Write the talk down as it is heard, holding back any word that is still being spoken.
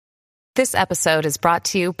This episode is brought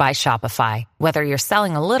to you by Shopify. Whether you're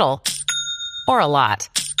selling a little or a lot,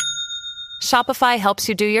 Shopify helps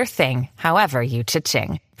you do your thing, however you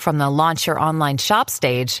cha-ching. From the launch your online shop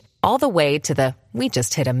stage, all the way to the we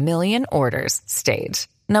just hit 1 million orders stage.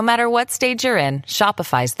 No matter what stage you're in,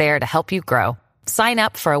 Shopify's there to help you grow. Sign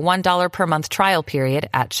up for a $1 per month trial period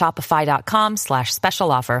at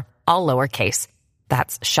shopify.com/special offer, all lowercase.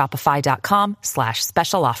 That's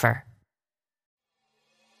shopify.com/special offer.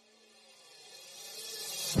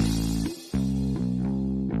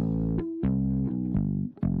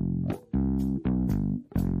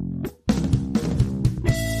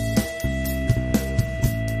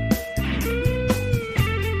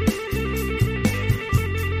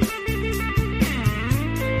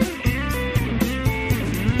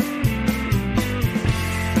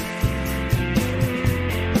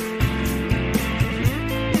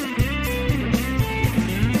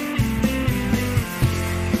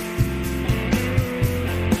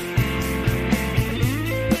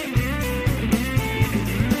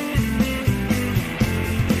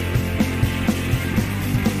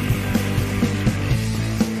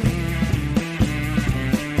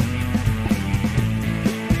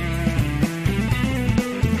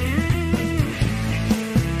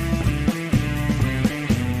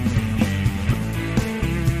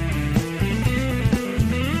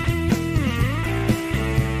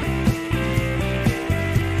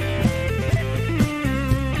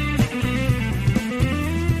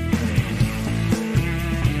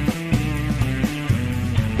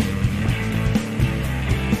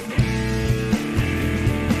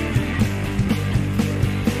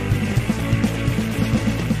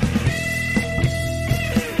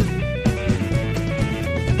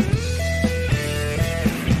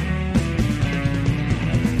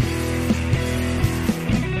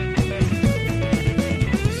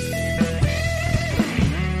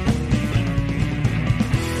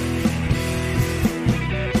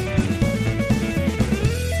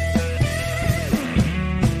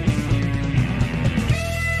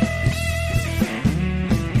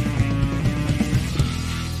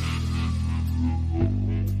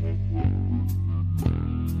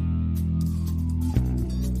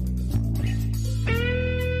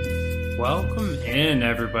 Welcome in,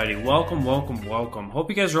 everybody. Welcome. Hope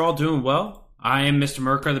you guys are all doing well. I am Mr.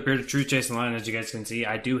 Merca, the Bearded Truth, Jason Lyon. As you guys can see,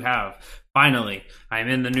 I am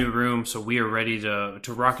in the new room, so we are ready to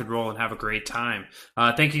rock and roll and have a great time.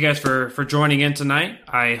 Thank you guys for joining in tonight.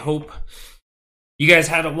 I hope you guys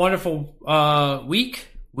had a wonderful week.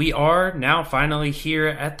 We are now finally here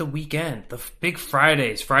at the weekend. The big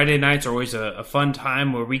Fridays. Friday nights are always a fun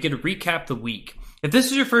time where we get to recap the week. If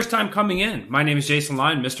this is your first time coming in, my name is Jason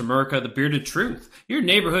Lyon, Mr. Merca, the Bearded Truth, your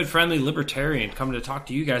neighborhood-friendly libertarian coming to talk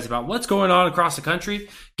to you guys about what's going on across the country,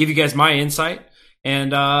 give you guys my insight,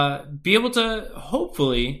 and be able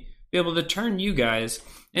to turn you guys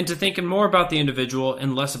into thinking more about the individual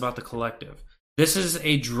and less about the collective. This is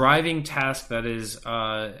a driving task that is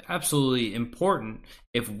absolutely important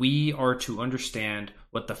if we are to understand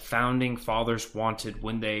what the founding fathers wanted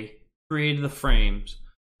when they created the frames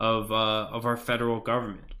of our federal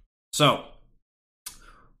government. So,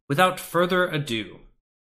 without further ado,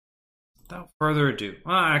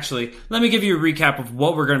 actually, let me give you a recap of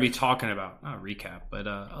what we're going to be talking about. Not a recap, but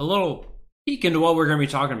a little peek into what we're going to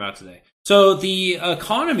be talking about today. So, the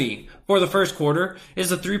economy for the first quarter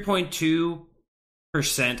is a 3.2%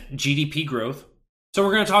 GDP growth. So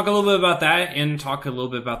we're going to talk a little bit about that and talk a little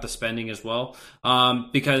bit about the spending as well,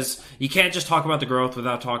 because you can't just talk about the growth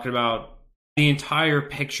without talking about the entire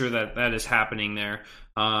picture that is happening there.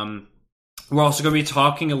 We're also going to be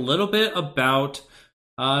talking a little bit about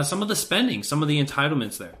some of the spending, some of the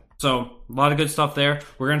entitlements there. So a lot of good stuff there.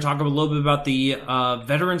 We're going to talk a little bit about the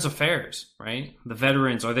Veterans Affairs, right? The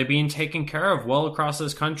veterans, are they being taken care of well across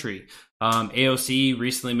this country? AOC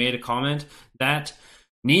recently made a comment that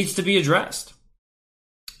needs to be addressed.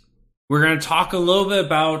 We're going to talk a little bit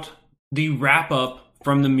about the wrap-up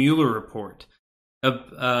from the Mueller report.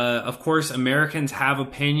 Of course, Americans have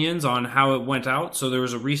opinions on how it went out. So there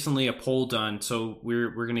was recently a poll done. So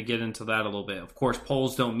we're going to get into that a little bit. Of course,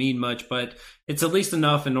 polls don't mean much, but it's at least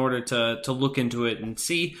enough in order to look into it and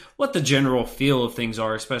see what the general feel of things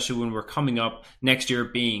are, especially when we're coming up next year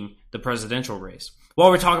being the presidential race.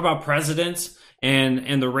 While we talk about presidents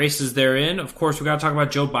and the races therein, of course, we got to talk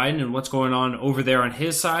about Joe Biden and what's going on over there on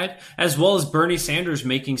his side, as well as Bernie Sanders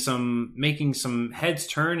making some heads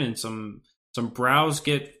turn and some brows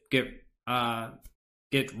get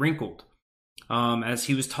wrinkled as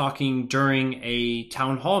he was talking during a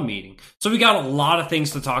town hall meeting. So we got a lot of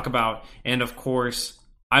things to talk about, and of course,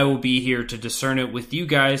 I will be here to discern it with you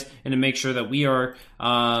guys and to make sure that we are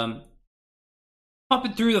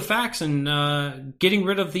popping through the facts and getting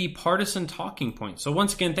rid of the partisan talking points. So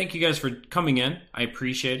once again, thank you guys for coming in. I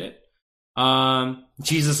appreciate it.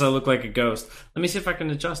 Jesus, I look like a ghost. Let me see if I can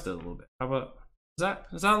adjust it a little bit. How about,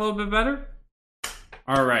 is that a little bit better?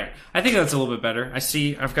 All right. I think that's a little bit better. I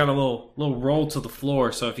see I've got a little roll to the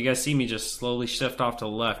floor. So if you guys see me just slowly shift off to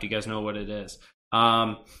the left, you guys know what it is.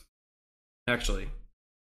 Actually.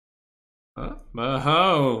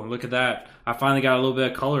 Oh, look at that. I finally got a little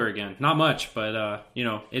bit of color again. Not much, but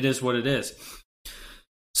it is what it is.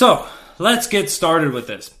 So let's get started with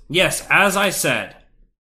this. Yes, as I said,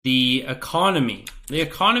 the economy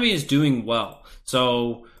is doing well.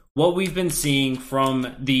 So what we've been seeing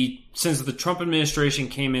since the Trump administration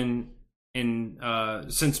came in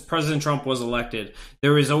since President Trump was elected,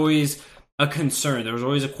 there was always a concern. There was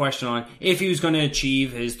always a question on if he was going to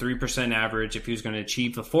achieve his 3% average, if he was going to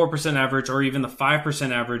achieve the 4% average, or even the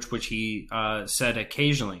 5% average, which he said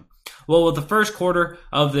occasionally. Well, with the first quarter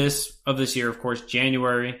of this year, of course,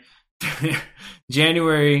 January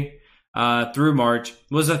through March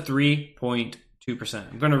was a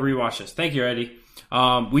 3.2%. I'm going to rewatch this. Thank you, Eddie.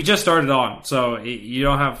 We just started on, so you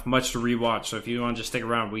don't have much to rewatch. So if you want to just stick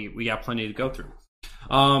around, we got plenty to go through.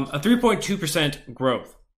 A 3.2%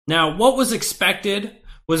 growth. Now, what was expected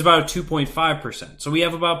was about 2.5%. So we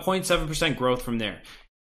have about 0.7% growth from there.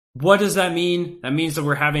 What does that mean? That means that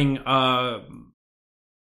we're having a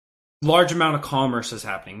large amount of commerce is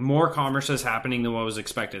happening. More commerce is happening than what was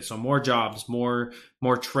expected. So more jobs, more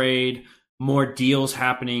trade, more deals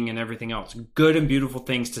happening, and everything else. Good and beautiful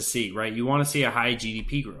things to see, right? You want to see a high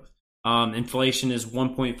GDP growth. Inflation is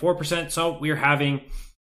 1.4%. So we're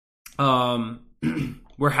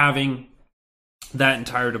having that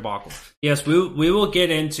entire debacle. Yes, we will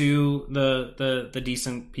get into the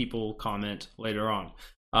decent people comment later on.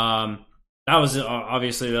 That was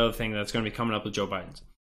obviously the other thing that's going to be coming up with Joe Biden's.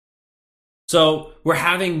 So we're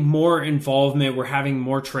having more involvement, we're having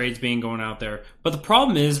more trades being going out there. But the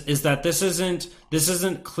problem is that this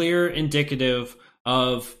isn't clear indicative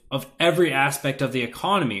of every aspect of the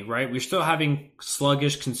economy, right? We're still having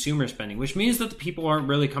sluggish consumer spending, which means that the people aren't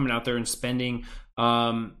really coming out there and spending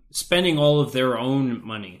all of their own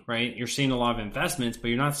money, right? You're seeing a lot of investments, but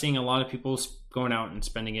you're not seeing a lot of people going out and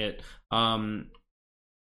spending it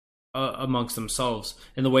amongst themselves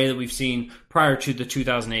in the way that we've seen prior to the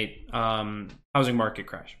 2008 housing market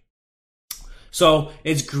crash. So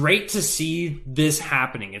it's great to see this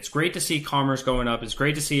happening. It's great to see commerce going up. It's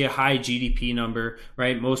great to see a high GDP number,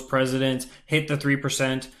 right? Most presidents hit the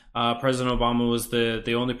 3%. President Obama was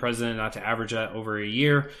the only president not to average that over a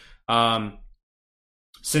year.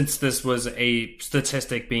 Since this was a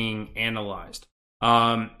statistic being analyzed.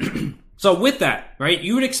 So with that, right,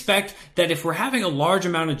 you would expect that if we're having a large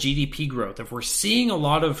amount of GDP growth, if we're seeing a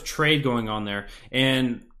lot of trade going on there,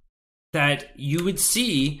 and that you would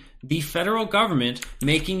see the federal government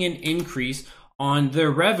making an increase on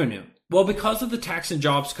their revenue. Well, because of the Tax and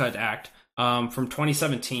Jobs Cut Act from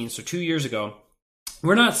 2017, so 2 years ago,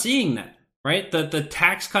 we're not seeing that, right? The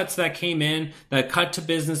tax cuts that came in, the cut to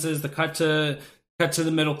businesses, the cut to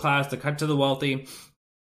the middle class, the cut to the wealthy,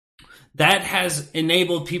 that has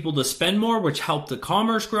enabled people to spend more, which helped the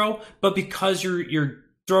commerce grow. But because you're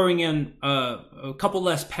throwing in a couple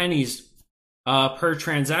less pennies per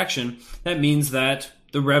transaction, that means that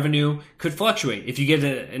the revenue could fluctuate. If you get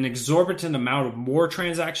an exorbitant amount of more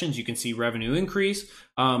transactions, you can see revenue increase,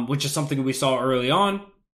 which is something we saw early on.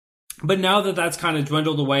 But now that that's kind of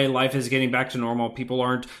dwindled away, life is getting back to normal. People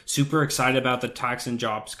aren't super excited about the Tax and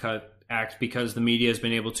Jobs Cut Act because the media has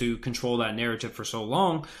been able to control that narrative for so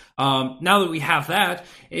long. Now that we have that,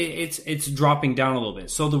 it's dropping down a little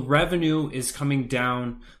bit. So the revenue is coming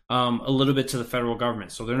down a little bit to the federal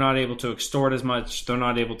government. So they're not able to extort as much. They're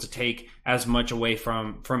not able to take as much away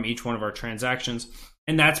from each one of our transactions.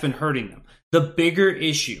 And that's been hurting them. The bigger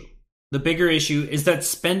issue is that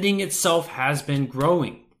spending itself has been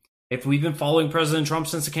growing. If we've been following President Trump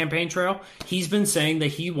since the campaign trail, he's been saying that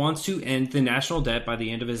he wants to end the national debt by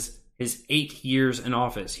the end of his 8 years in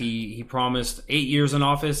office. He promised 8 years in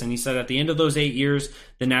office, and he said at the end of those 8 years,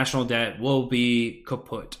 the national debt will be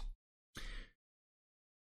kaput.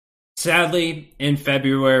 Sadly, in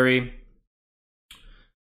February,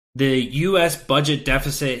 the U.S. budget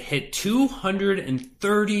deficit hit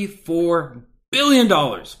 $234 billion.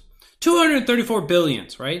 $234 billion,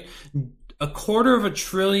 right?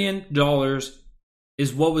 $250 billion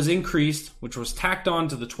is what was increased, which was tacked on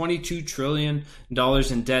to the $22 trillion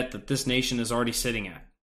in debt that this nation is already sitting at.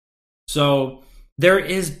 So there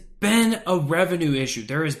has been a revenue issue.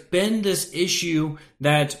 There has been this issue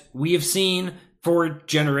that we have seen for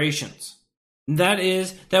generations. That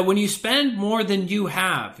is that when you spend more than you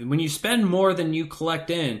have, when you spend more than you collect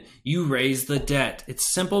in, you raise the debt.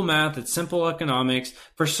 It's simple math. It's simple economics.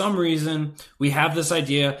 For some reason, we have this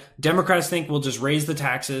idea. Democrats think we'll just raise the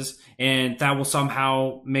taxes and that will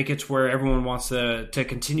somehow make it to where everyone wants to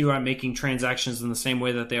continue on making transactions in the same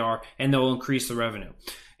way that they are, and they'll increase the revenue.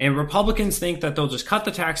 And Republicans think that they'll just cut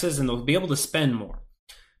the taxes and they'll be able to spend more.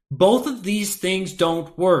 Both of these things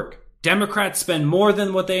don't work. Democrats spend more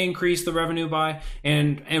than what they increase the revenue by,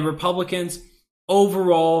 and Republicans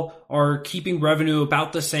overall are keeping revenue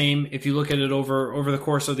about the same if you look at it over the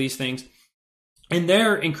course of these things, and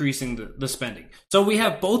they're increasing the spending. So we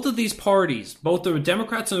have both of these parties, both the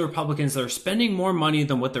Democrats and the Republicans, that are spending more money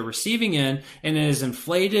than what they're receiving in, and it has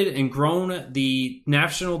inflated and grown the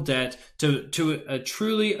national debt to a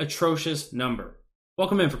truly atrocious number.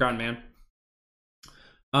 Welcome in, Forgotten Man.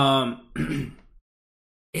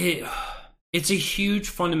 It's a huge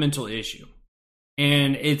fundamental issue,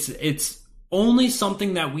 and it's only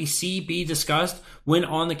something that we see be discussed when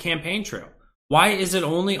on the campaign trail. Why is it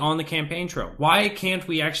only on the campaign trail? Why can't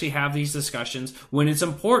we actually have these discussions when it's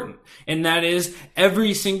important? And that is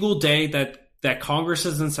every single day that Congress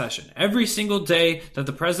is in session, every single day that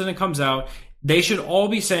the president comes out, they should all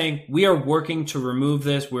be saying, we are working to remove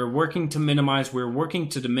this, we're working to minimize, we're working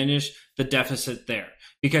to diminish the deficit there.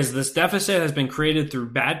 Because this deficit has been created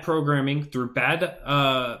through bad programming, through bad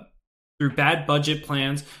budget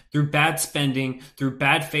plans, through bad spending, through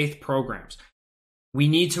bad faith programs. We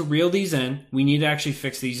need to reel these in. We need to actually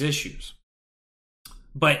fix these issues.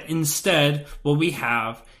 But instead, what we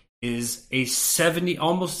have is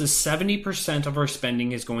almost a 70% of our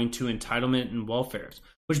spending is going to entitlement and welfares,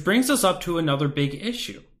 which brings us up to another big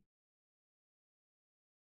issue.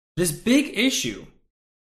 This big issue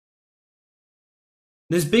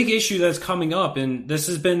that's coming up, and this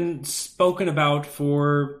has been spoken about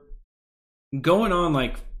for going on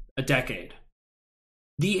like a decade.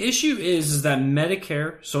 The issue is that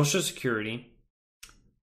Medicare and Social Security,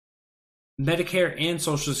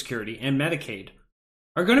 and Medicaid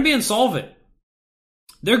are going to be insolvent.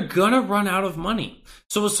 They're going to run out of money.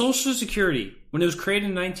 So with Social Security, when it was created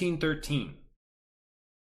in 1913,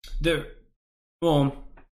 we'll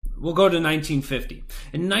go to 1950.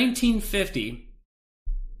 In 1950,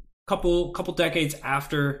 couple decades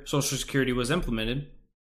after Social Security was implemented,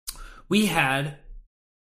 we had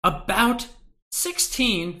about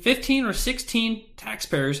 15 or 16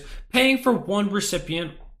 taxpayers paying for one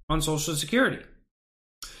recipient on Social Security.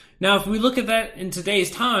 Now, if we look at that in today's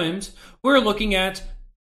times, we're looking at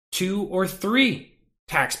 2 or 3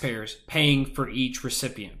 taxpayers paying for each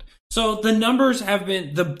recipient. So the numbers have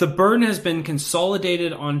been, the burden has been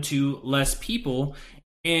consolidated onto less people,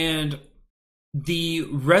 and the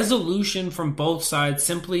resolution from both sides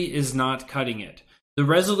simply is not cutting it. The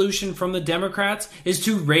resolution from the Democrats is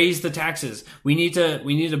to raise the taxes. We need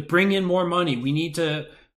to bring in more money. We need to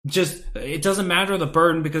it doesn't matter the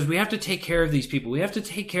burden, because we have to take care of these people. We have to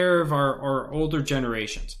take care of our older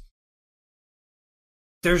generations.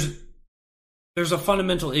 There's a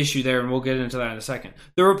fundamental issue there, and we'll get into that in a second.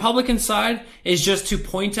 The Republican side is just to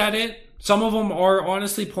point at it. Some of them are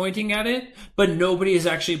honestly pointing at it, but nobody is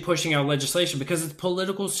actually pushing out legislation, because it's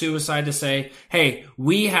political suicide to say, hey,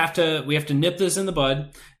 we have to nip this in the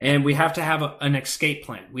bud, and we have to have an escape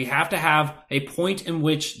plan. We have to have a point in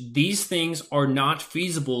which these things are not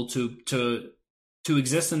feasible to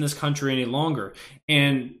exist in this country any longer.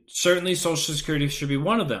 And certainly Social Security should be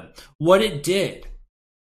one of them. What it did,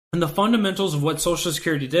 and the fundamentals of what Social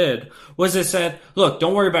Security did, was it said, look,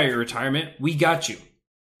 don't worry about your retirement. We got you.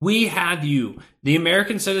 We have you, the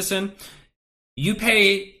American citizen. You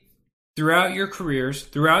pay throughout your careers,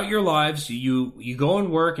 throughout your lives. You go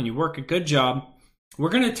and work, and you work a good job. We're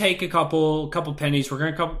going to take a couple pennies. We're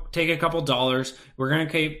going to take a couple dollars. We're going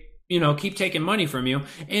to keep taking money from you.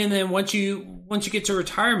 And then once you get to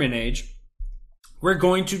retirement age, we're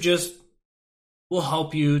going to we'll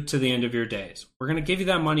help you to the end of your days. We're going to give you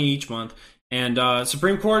that money each month. And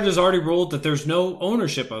Supreme Court has already ruled that there's no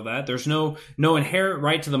ownership of that. There's no inherent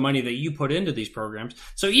right to the money that you put into these programs.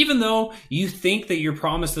 So even though you think that you're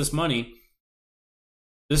promised this money,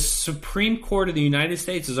 the Supreme Court of the United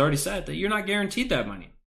States has already said that you're not guaranteed that money.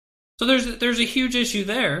 So there's a huge issue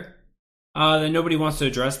there that nobody wants to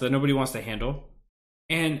address, that nobody wants to handle.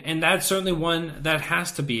 And that's certainly one that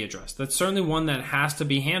has to be addressed. That's certainly one that has to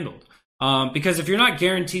be handled. Because if you're not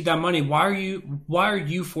guaranteed that money, why are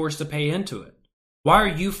you forced to pay into it? Why are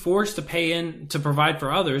you forced to pay in to provide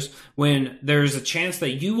for others when there's a chance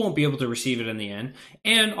that you won't be able to receive it in the end?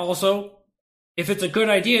 And also, if it's a good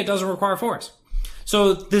idea, it doesn't require force.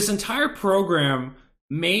 So this entire program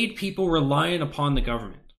made people reliant upon the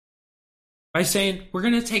government. by saying, we're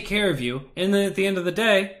going to take care of you. And then at the end of the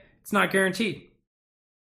day, it's not guaranteed.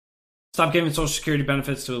 Stop giving Social Security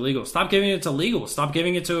benefits to illegals. Stop giving it to legals. Stop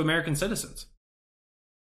giving it to American citizens.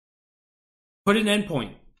 Put an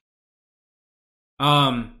endpoint.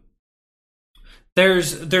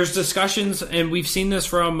 There's discussions, and we've seen this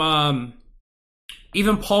from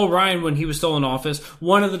even Paul Ryan when he was still in office.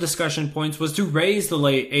 One of the discussion points was to raise the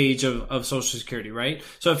age of Social Security, right?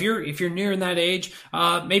 So if you're nearing that age,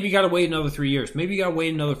 maybe you got to wait another 3 years. Maybe you got to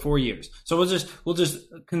wait another 4 years. So we'll just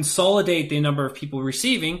consolidate the number of people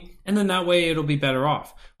receiving, and then that way it'll be better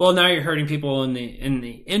off. Well, now you're hurting people in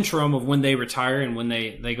the interim of when they retire and when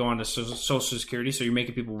they go on to Social Security. So you're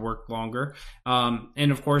making people work longer.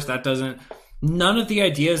 And of course, none of the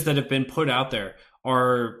ideas that have been put out there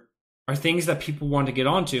are things that people want to get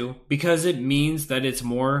onto, because it means that it's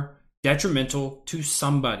more detrimental to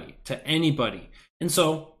somebody, to anybody. And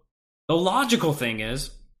so the logical thing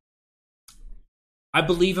is, I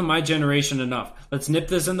believe in my generation enough. Let's nip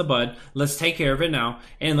this in the bud. Let's take care of it now.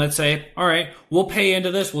 And let's say, all right, we'll pay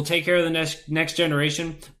into this. We'll take care of the next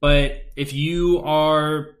generation. But if you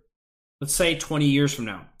are, let's say 20 years from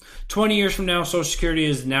now, Social Security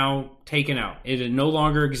is now taken out. It no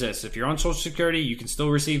longer exists. If you're on Social Security, you can still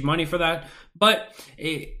receive money for that. But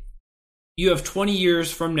you have 20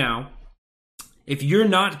 years from now. If you're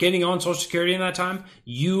not getting on Social Security in that time,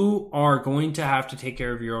 you are going to have to take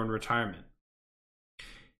care of your own retirement.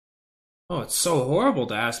 Oh, it's so horrible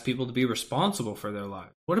to ask people to be responsible for their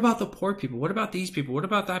lives. What about the poor people? What about these people? What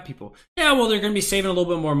about that people? Yeah, well, they're going to be saving a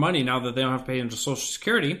little bit more money now that they don't have to pay into Social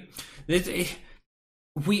Security.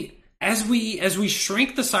 As we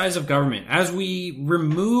shrink the size of government, as we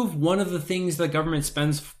remove one of the things that government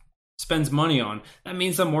spends money on, that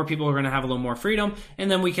means that more people are going to have a little more freedom, and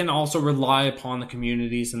then we can also rely upon the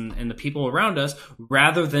communities and the people around us,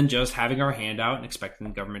 rather than just having our hand out and expecting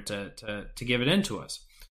the government to give it in to us.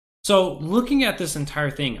 So looking at this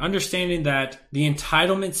entire thing, understanding that the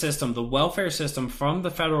entitlement system, the welfare system from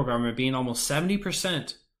the federal government being almost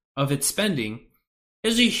 70% of its spending,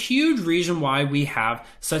 is a huge reason why we have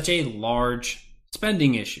such a large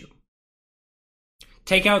spending issue.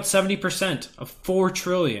 Take out 70% of $4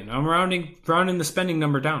 trillion. I'm rounding the spending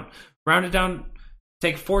number down. Round it down,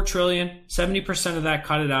 take $4 trillion, 70% of that,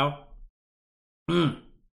 cut it out. Look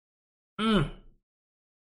at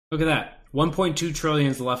that. 1.2 trillion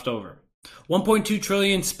is left over. 1.2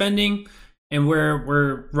 trillion spending, and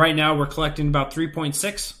we're right now we're collecting about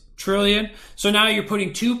 3.6 trillion. So now you're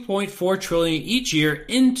putting 2.4 trillion each year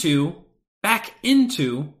back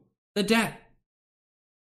into the debt.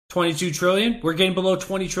 22 trillion, we're getting below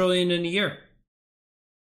 20 trillion in a year.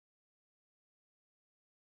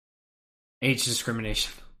 Age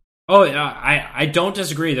discrimination. Oh, I don't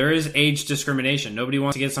disagree. There is age discrimination. Nobody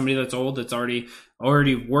wants to get somebody that's old, that's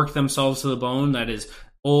already worked themselves to the bone, that is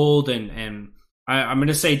old and I'm going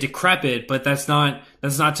to say decrepit, but that's not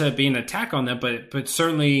to be an attack on them, but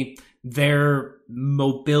certainly their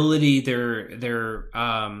mobility, their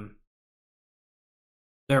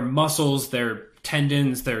muscles, their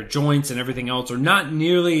tendons, their joints, and everything else are not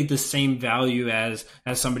nearly the same value as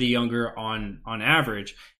somebody younger on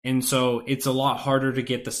average. And so it's a lot harder to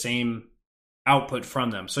get the same output from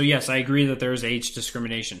them. So yes, I agree that there is age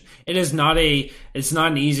discrimination. It's not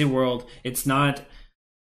an easy world. It's not,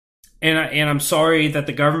 and I'm sorry that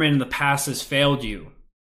the government in the past has failed you.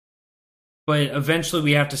 But eventually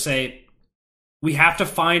we have to say, we have to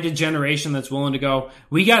find a generation that's willing to go,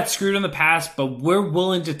 we got screwed in the past, but we're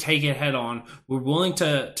willing to take it head on. We're willing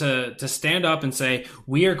to stand up and say,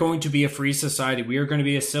 we are going to be a free society. We are going to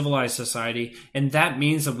be a civilized society. And that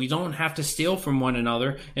means that we don't have to steal from one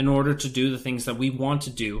another in order to do the things that we want to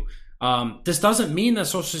do. This doesn't mean that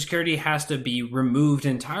Social Security has to be removed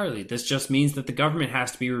entirely. This just means that the government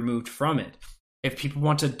has to be removed from it. If people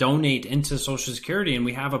want to donate into Social Security and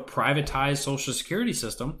we have a privatized Social Security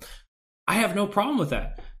system, I have no problem with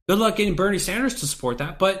that. Good luck getting Bernie Sanders to support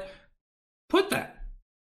that, but put that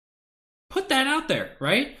out there,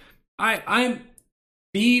 right?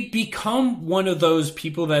 Become one of those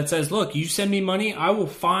people that says, look, you send me money, I will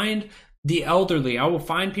find the elderly. I will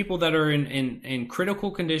find people that are in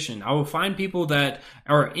critical condition. I will find people that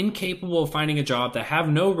are incapable of finding a job, that have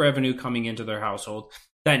no revenue coming into their household,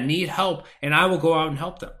 that need help, and I will go out and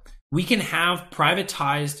help them. We can have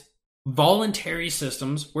privatized voluntary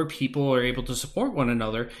systems where people are able to support one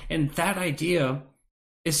another, and that idea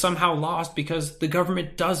is somehow lost because the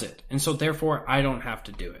government does it, and so therefore I don't have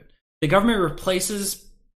to do it. The government replaces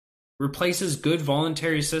good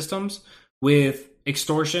voluntary systems with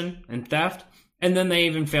extortion and theft, and then they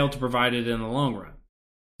even fail to provide it in the long run.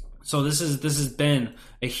 So this has been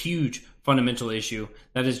a huge fundamental issue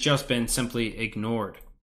that has just been simply ignored.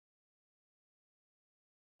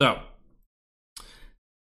 So,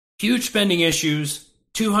 huge spending issues,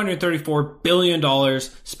 $234 billion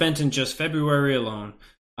spent in just February alone.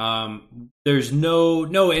 There's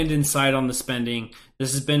no end in sight on the spending.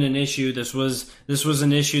 This has been an issue. This was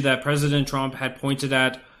an issue that President Trump had pointed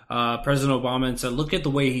at President Obama and said, look at the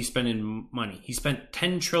way he's spending money. He spent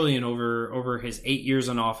 $10 trillion over his 8 years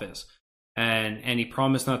in office, and he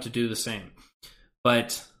promised not to do the same.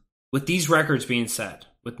 But with these records being set,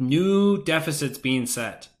 with new deficits being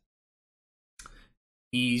set,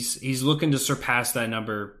 he's looking to surpass that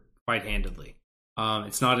number quite handedly.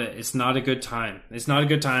 It's not a good time. It's not a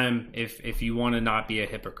good time if you want to not be a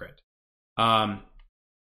hypocrite. So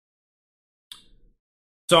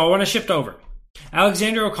I want to shift over.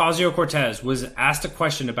 Alexandria Ocasio-Cortez was asked a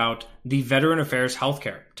question about the Veteran Affairs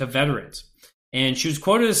healthcare to veterans, and she was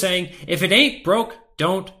quoted as saying, "If it ain't broke,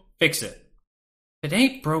 don't fix it. If it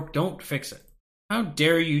ain't broke, don't fix it." How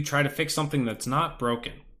dare you try to fix something that's not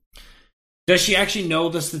broken? Does she actually know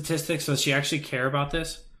the statistics? Does she actually care about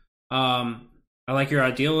this? I like your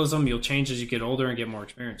idealism. You'll change as you get older and get more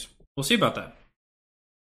experience. We'll see about that.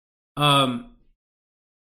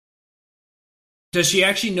 Does she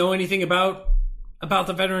actually know anything about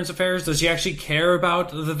the Veterans Affairs? Does she actually care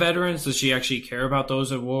about the veterans? Does she actually care about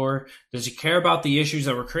those at war? Does she care about the issues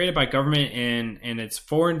that were created by government and its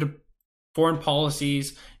foreign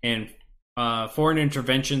policies and foreign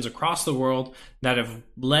interventions across the world that have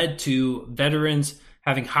led to veterans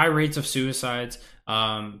having high rates of suicides,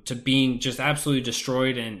 to being just absolutely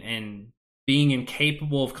destroyed and being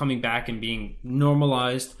incapable of coming back and being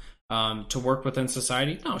normalized to work within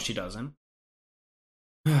society? No, she doesn't.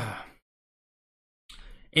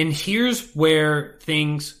 And here's where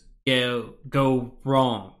things go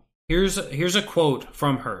wrong. Here's a quote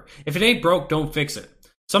from her. "If it ain't broke, don't fix it.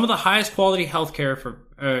 Some of the highest quality healthcare for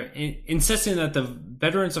insisting that the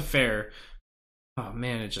Veterans Affairs." Oh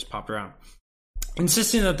man, it just popped around.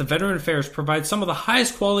 "Insisting that the Veteran Affairs provide some of the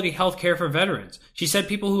highest quality health care for veterans." She said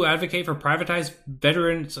people who advocate for privatized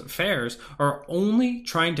Veterans Affairs are only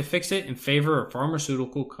trying to fix it in favor of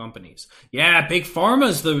pharmaceutical companies. Yeah, Big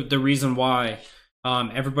Pharma's the reason why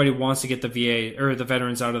everybody wants to get the VA or the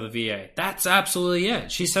veterans out of the VA. That's absolutely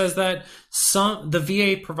it. She says that the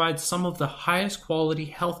VA provides some of the highest quality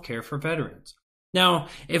health care for veterans. Now,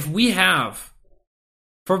 if we have,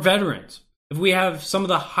 for veterans, if we have some of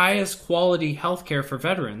the highest quality healthcare for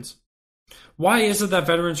veterans, why is it that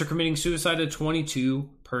veterans are committing suicide at 22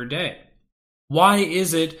 per day? Why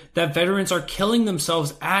is it that veterans are killing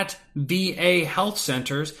themselves at VA health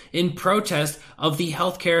centers in protest of the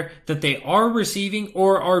healthcare that they are receiving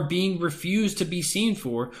or are being refused to be seen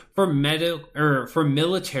for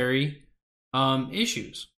military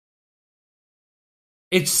issues?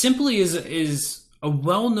 It simply is a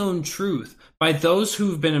well-known truth by those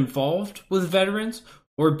who've been involved with veterans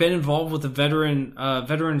or been involved with the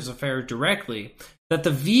Veterans Affairs directly, that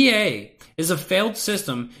the VA is a failed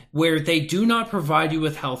system where they do not provide you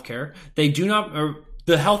with healthcare. They do not, or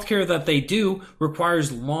the healthcare that they do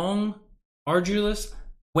requires long, arduous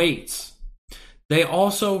waits. They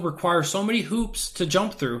also require so many hoops to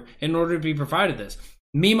jump through in order to be provided this.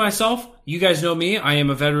 Me, myself, you guys know me. I am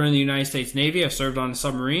a veteran in the United States Navy. I've served on a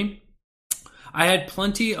submarine. I had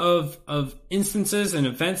plenty of instances and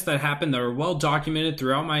events that happened that are well documented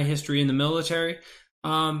throughout my history in the military,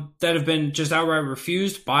 that have been just outright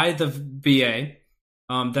refused by the VA,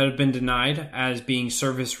 that have been denied as being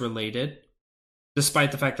service related,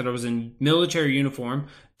 despite the fact that I was in military uniform,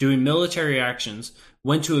 doing military actions,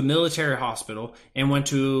 went to a military hospital, and went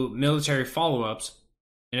to military follow-ups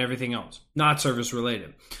and everything else, not service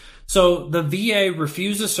related. So the VA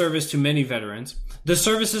refuses service to many veterans. The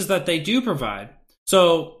services that they do provide.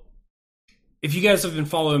 So if you guys have been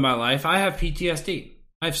following my life, I have PTSD.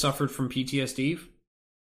 I've suffered from PTSD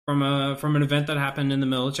from an event that happened in the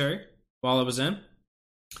military while I was in.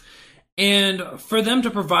 And for them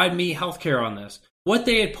to provide me healthcare on this, what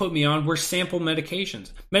they had put me on were sample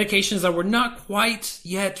medications that were not quite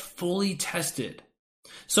yet fully tested.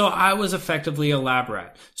 So I was effectively a lab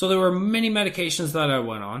rat. So there were many medications that I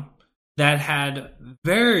went on that had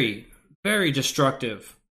very, very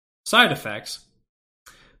destructive side effects.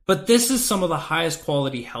 But this is some of the highest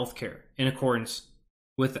quality healthcare in accordance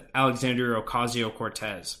with Alexandria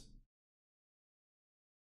Ocasio-Cortez.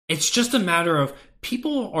 It's just a matter of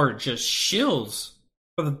people are just shills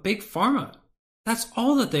for the big pharma. That's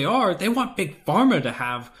all that they are. They want big pharma to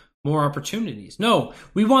have more opportunities. No,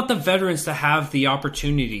 we want the veterans to have the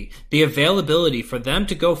opportunity, the availability for them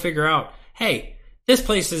to go figure out, hey, this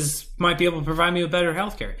place might be able to provide me with better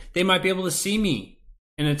healthcare. They might be able to see me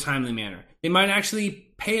in a timely manner. They might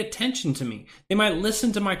actually pay attention to me. They might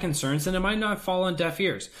listen to my concerns, and it might not fall on deaf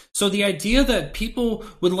ears. So the idea that people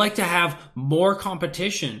would like to have more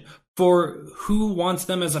competition for who wants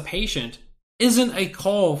them as a patient isn't a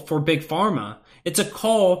call for big pharma. It's a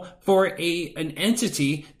call for an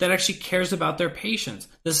entity that actually cares about their patients.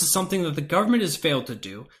 This is something that the government has failed to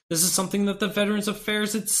do. This is something that the Veterans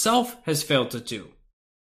Affairs itself has failed to do.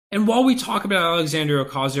 And while we talk about Alexandria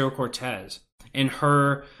Ocasio-Cortez and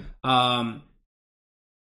her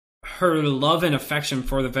love and affection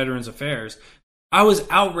for the Veterans Affairs, I was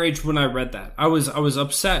outraged when I read that. I was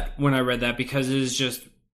upset when I read that because it is just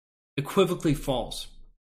equivocally false.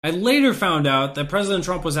 I later found out that President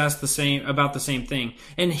Trump was asked about the same thing,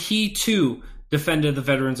 and he too defended the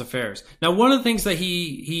Veterans Affairs. Now, one of the things that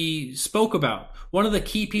he spoke about, one of the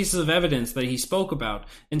key pieces of evidence that he spoke about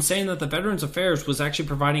in saying that the Veterans Affairs was actually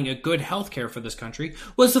providing a good health care for this country,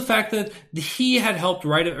 was the fact that he had helped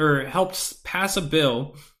pass a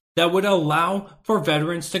bill that would allow for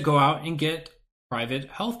veterans to go out and get private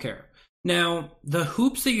health care. Now, the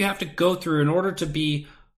hoops that you have to go through in order to be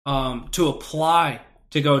to apply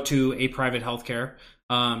to go to a private healthcare,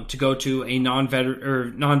 to go to a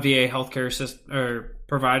non-VA healthcare system or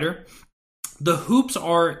provider, the hoops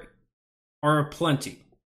are plenty.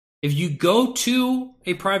 If you go to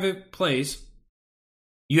a private place,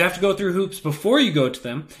 you have to go through hoops before you go to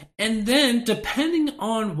them, and then depending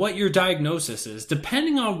on what your diagnosis is,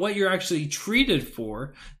 depending on what you're actually treated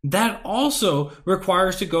for, that also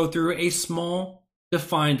requires to go through a small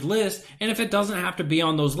defined list. And if it doesn't have to be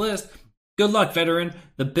on those lists, good luck, veteran.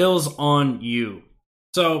 The bill's on you.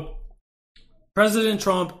 So President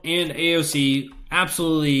Trump and AOC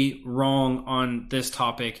absolutely wrong on this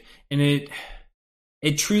topic, and it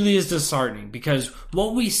truly is disheartening because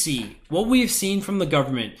what we've seen from the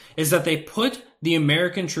government is that they put the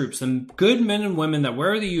American troops, the good men and women that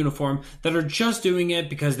wear the uniform, that are just doing it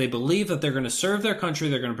because they believe that they're going to serve their country,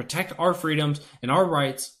 they're going to protect our freedoms and our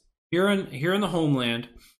rights here in the homeland.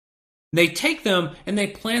 They take them and they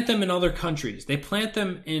plant them in other countries. They plant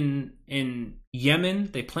them in Yemen.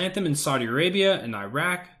 They plant them in Saudi Arabia and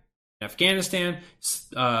Iraq, Afghanistan,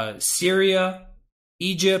 Syria,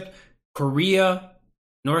 Egypt, Korea,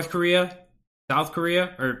 North Korea, South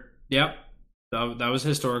Korea, that was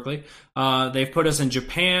historically. They've put us in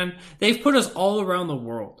Japan. They've put us all around the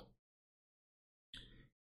world.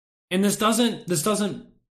 And this doesn't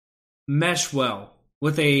mesh well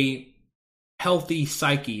with a healthy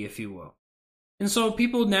psyche, if you will. And so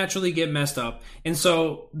people naturally get messed up. And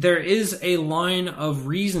so there is a line of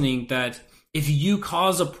reasoning that if you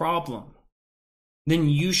cause a problem, then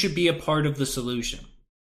you should be a part of the solution.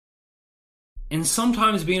 And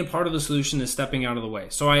sometimes being a part of the solution is stepping out of the way.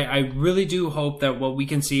 So I really do hope that what we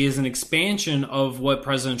can see is an expansion of what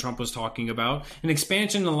President Trump was talking about, an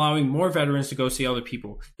expansion allowing more veterans to go see other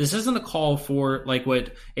people. This isn't a call for, like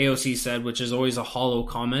what AOC said, which is always a hollow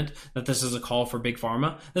comment, that this is a call for big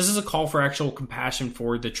pharma. This is a call for actual compassion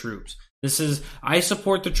for the troops. I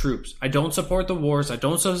support the troops. I don't support the wars. I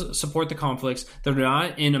don't support the conflicts. They're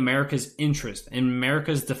not in America's interest, in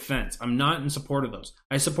America's defense. I'm not in support of those.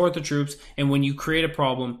 I support the troops. And when you create a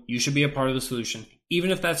problem, you should be a part of the solution,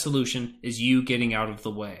 even if that solution is you getting out of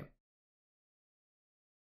the way.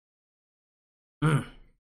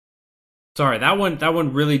 Sorry, that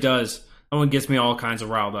one really does. That one gets me all kinds of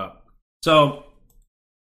riled up. So,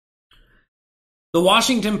 the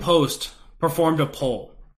Washington Post performed a poll.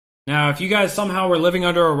 Now, if you guys somehow were living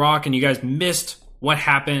under a rock and you guys missed what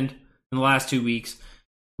happened in the last 2 weeks,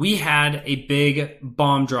 we had a big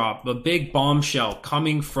bomb drop, a big bombshell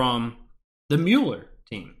coming from the Mueller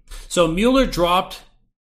team. So Mueller dropped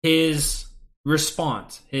his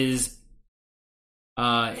response, his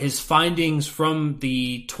findings from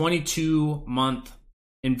the 22-month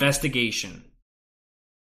investigation.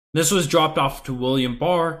 This was dropped off to William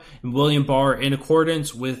Barr, and William Barr, in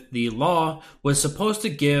accordance with the law, was supposed to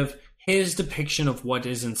give his depiction of what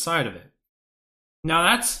is inside of it. Now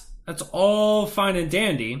that's all fine and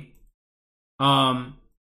dandy, but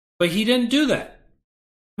he didn't do that.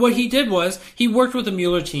 What he did was he worked with the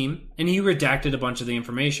Mueller team and he redacted a bunch of the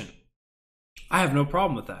information. I have no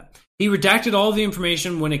problem with that. He redacted all of the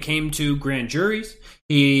information when it came to grand juries.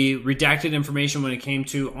 He redacted information when it came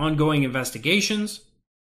to ongoing investigations.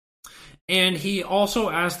 And he also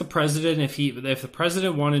asked the president if the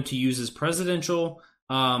president wanted to use his presidential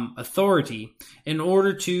authority in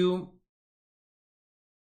order to,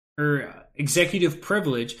 or executive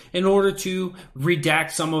privilege, in order to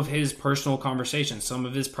redact some of his personal conversations, some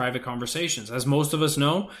of his private conversations. As most of us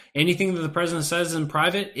know, anything that the president says in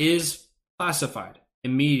private is classified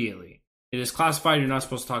immediately. It is classified. You're not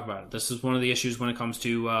supposed to talk about it. This is one of the issues when it comes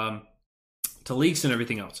to leaks and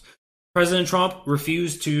everything else. President Trump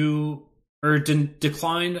refused to or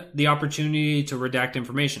declined the opportunity to redact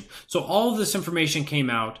information. So all of this information came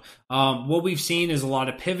out. What we've seen is a lot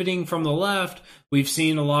of pivoting from the left. We've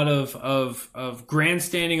seen a lot of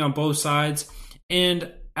grandstanding on both sides.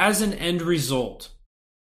 And as an end result,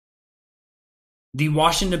 the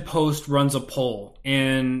Washington Post runs a poll.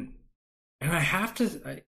 And I have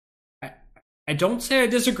to... I don't say I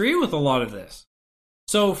disagree with a lot of this.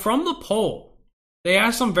 So from the poll, they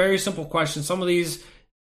asked some very simple questions. Some of these,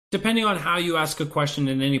 depending on how you ask a question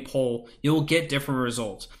in any poll, you'll get different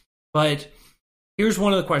results. But here's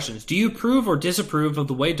one of the questions. Do you approve or disapprove of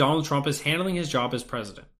the way Donald Trump is handling his job as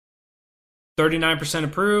president? 39%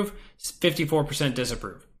 approve, 54%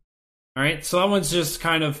 disapprove. All right, so that one's just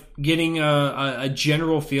kind of getting a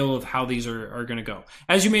general feel of how these are going to go.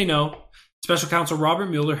 As you may know, Special Counsel Robert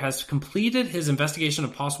Mueller has completed his investigation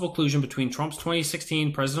of possible collusion between Trump's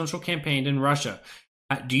 2016 presidential campaign and Russia.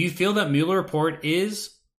 Do you feel that Mueller report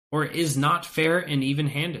is or is not fair and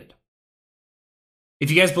even-handed? If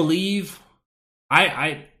you guys believe,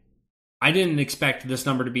 I didn't expect this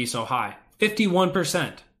number to be so high.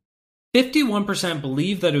 51%. 51%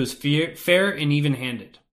 believe that it was fair and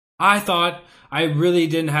even-handed. I really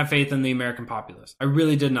didn't have faith in the American populace. I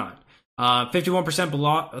really did not.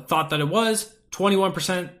 51% thought that it was,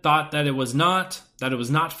 21% thought that it was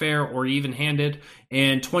not fair or even-handed,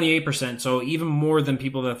 and 28%, so even more than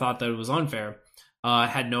people that thought that it was unfair,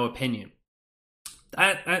 had no opinion.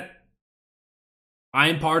 I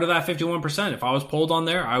am part of that 51%. If I was polled on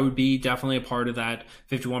there, I would be definitely a part of that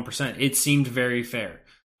 51%. It seemed very fair.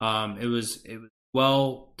 It was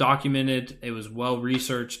well documented. It was well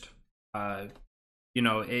researched.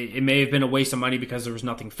 It may have been a waste of money because there was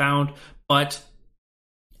nothing found, but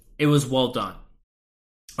it was well done.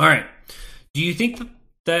 All right. Do you think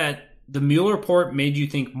that the Mueller report made you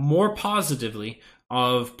think more positively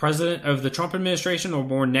of the Trump administration or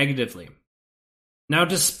more negatively? Now,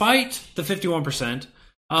 despite the 51%,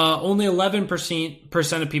 only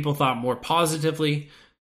 11% of people thought more positively,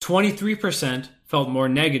 23% felt more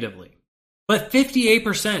negatively. But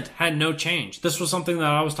 58% had no change. This was something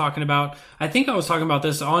that I was talking about. I think I was talking about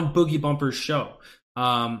this on Boogie Bumper's show,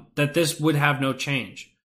 that this would have no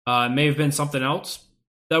change. It may have been something else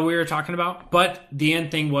that we were talking about, but the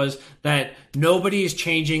end thing was that nobody is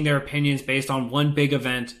changing their opinions based on one big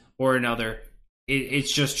event or another.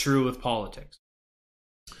 It's just true with politics.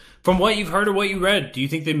 From what you've heard or what you read, do you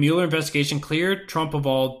think the Mueller investigation cleared Trump of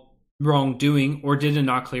all wrongdoing, or did it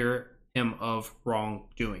not clear him of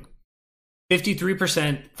wrongdoing?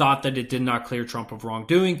 53% thought that it did not clear Trump of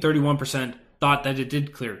wrongdoing. 31% thought that it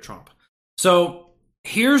did clear Trump. So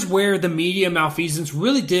here's where the media malfeasance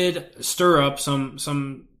really did stir up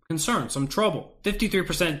some concern, some trouble.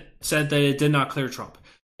 53% said that it did not clear Trump.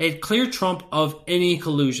 It cleared Trump of any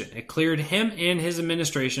collusion. It cleared him and his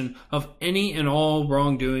administration of any and all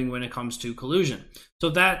wrongdoing when it comes to collusion. So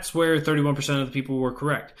that's where 31% of the people were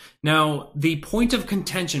correct. Now, the point of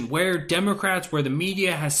contention where Democrats, where the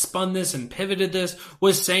media has spun this and pivoted this,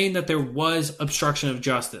 was saying that there was obstruction of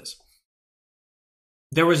justice.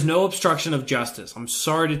 There was no obstruction of justice. I'm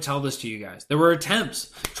sorry to tell this to you guys. There were attempts.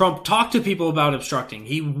 Trump talked to people about obstructing.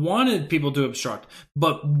 He wanted people to obstruct.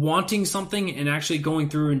 But wanting something and actually going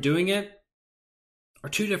through and doing it are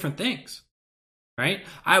two different things. Right?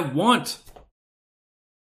 I want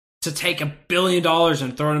to take $1 billion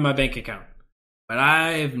and throw it in my bank account. But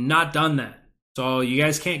I have not done that. So you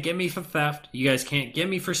guys can't get me for theft. You guys can't get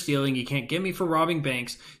me for stealing. You can't get me for robbing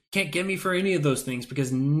banks. You can't get me for any of those things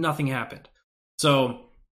because nothing happened. So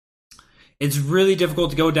it's really difficult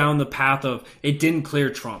to go down the path of it didn't clear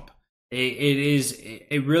Trump.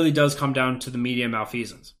 It really does come down to the media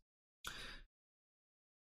malfeasance.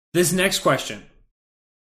 This next question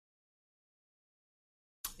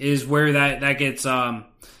is where that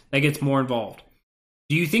gets more involved.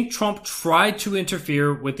 Do you think Trump tried to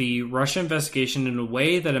interfere with the Russia investigation in a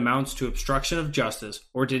way that amounts to obstruction of justice,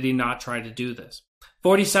 or did he not try to do this?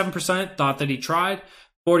 47% thought that he tried.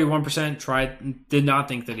 41% did not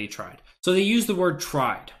think that he tried. So they used the word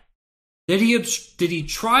tried. Did he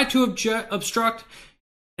try to obstruct?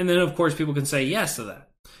 And then, of course, people can say yes to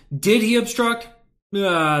that. Did he obstruct?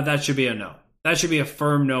 That should be a no. That should be a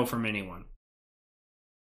firm no from anyone.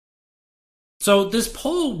 So this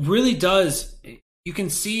poll really does, you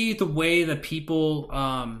can see the way that people,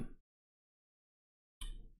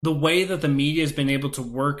 the way that the media has been able to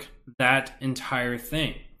work that entire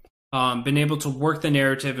thing. Been able to work the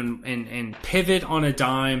narrative and pivot on a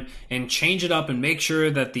dime and change it up and make sure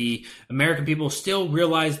that the American people still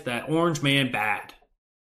realize that Orange Man bad.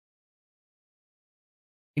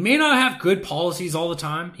 He may not have good policies all the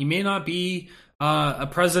time. He may not be a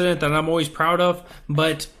president that I'm always proud of.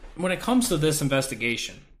 But when it comes to this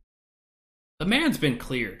investigation, the man's been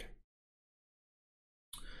cleared.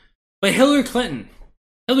 But Hillary Clinton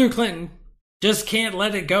just can't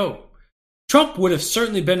let it go. Trump would have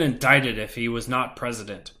certainly been indicted if he was not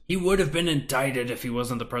president. He would have been indicted if he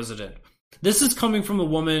wasn't the president. This is coming from a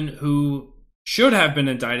woman who should have been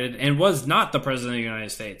indicted and was not the president of the United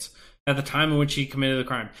States at the time in which he committed the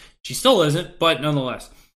crime. She still isn't, but nonetheless,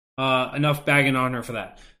 enough bagging on her for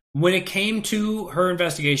that. When it came to her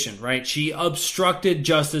investigation, right, she obstructed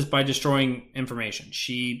justice by destroying information.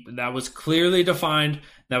 That was clearly defined,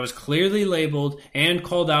 that was clearly labeled and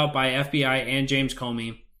called out by FBI and James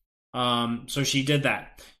Comey. So she did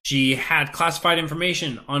that. She had classified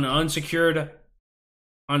information on unsecured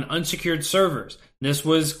servers. This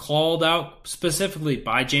was called out specifically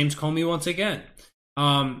by James Comey once again.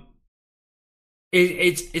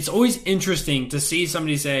 It's always interesting to see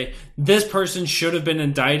somebody say this person should have been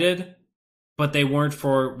indicted, but they weren't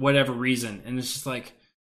for whatever reason. And it's just like,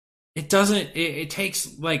 it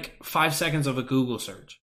takes like 5 seconds of a Google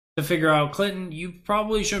search to figure out, Clinton, you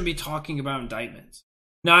probably shouldn't be talking about indictments.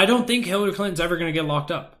 Now, I don't think Hillary Clinton's ever going to get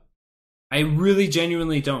locked up. I really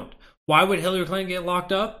genuinely don't. Why would Hillary Clinton get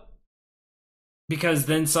locked up? Because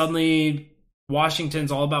then suddenly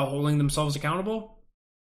Washington's all about holding themselves accountable?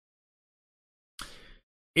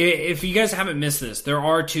 If you guys haven't missed this, there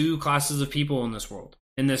are two classes of people in this world.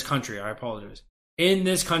 In this country, I apologize. In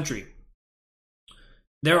this country,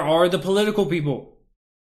 there are the political people.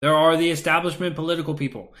 There are the establishment political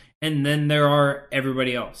people. And then there are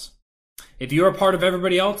everybody else. If you're a part of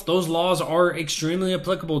everybody else, those laws are extremely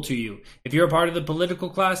applicable to you. If you're a part of the political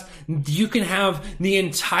class, you can have the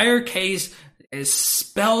entire case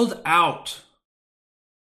spelled out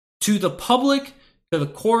to the public, to the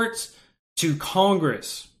courts, to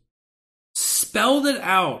Congress. Spelled it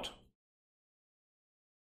out.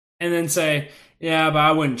 And then say, yeah, but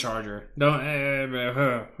I wouldn't charge her. Don't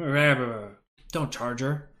charge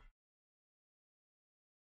her.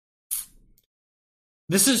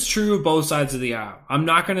 This is true of both sides of the aisle. I'm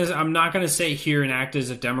not gonna say here and act as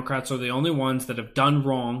if Democrats are the only ones that have done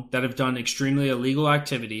wrong, that have done extremely illegal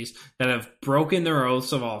activities, that have broken their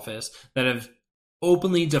oaths of office, that have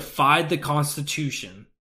openly defied the Constitution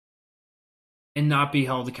and not be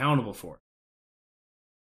held accountable for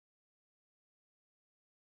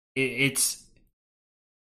it.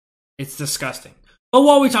 It's disgusting. But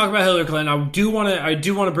while we talk about Hillary Clinton, I do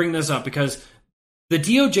want to bring this up because the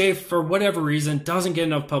DOJ, for whatever reason, doesn't get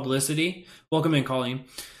enough publicity. Welcome in, Colleen.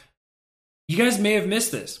 You guys may have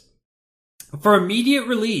missed this. For immediate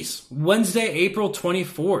release, Wednesday, April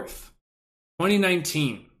 24th,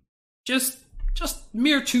 2019. Just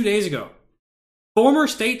mere 2 days ago. Former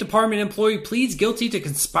State Department employee pleads guilty to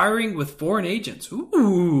conspiring with foreign agents.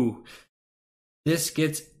 Ooh. This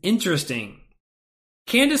gets interesting.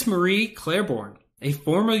 Candace Marie Claiborne, a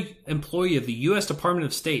former employee of the U.S. Department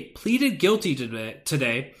of State, pleaded guilty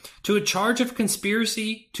today to a charge of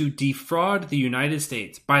conspiracy to defraud the United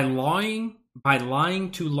States by lying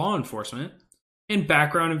to law enforcement and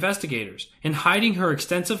background investigators and hiding her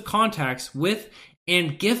extensive contacts with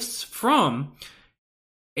and gifts from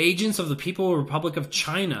agents of the People's Republic of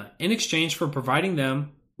China in exchange for providing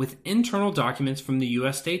them with internal documents from the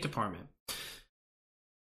U.S. State Department.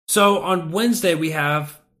 So on Wednesday, we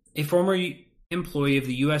have a former employee of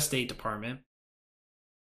the U.S. State Department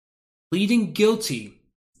pleading guilty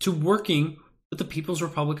to working with the People's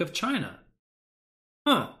Republic of China.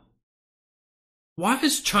 Why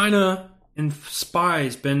has China and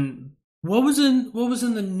spies been... What was in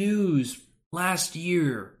the news last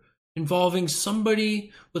year involving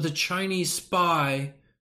somebody with a Chinese spy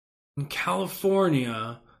in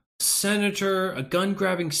California, a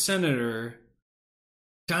gun-grabbing senator,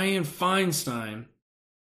 Dianne Feinstein?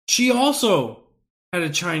 She also had a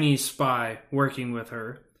Chinese spy working with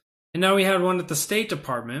her. And now we had one at the State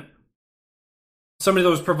Department. Somebody that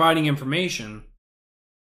was providing information.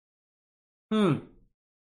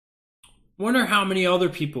 Wonder how many other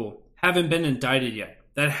people haven't been indicted yet,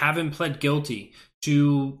 that haven't pled guilty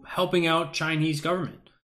to helping out Chinese government,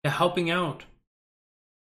 to helping out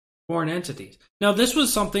foreign entities. Now, this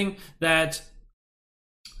was something that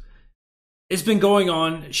has been going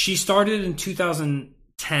on. She started in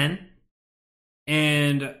 2010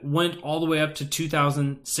 and went all the way up to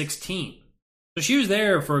 2016. So she was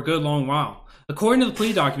there for a good long while. According to the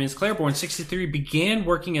plea documents, Claiborne, 63, began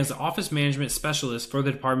working as an office management specialist for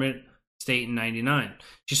the Department of State in 1999.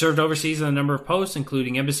 She served overseas in a number of posts,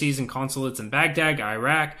 including embassies and consulates in Baghdad,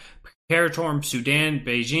 Iraq, Khartoum, Sudan,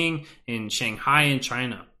 Beijing, and Shanghai in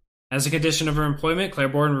China. As a condition of her employment, Claire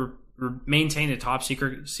Borden maintained a top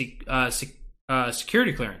secret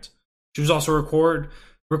security clearance. She was also required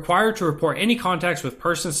to report any contacts with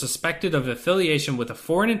persons suspected of affiliation with a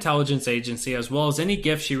foreign intelligence agency, as well as any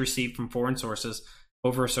gifts she received from foreign sources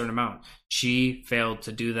over a certain amount. She failed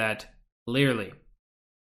to do that clearly.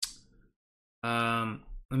 Let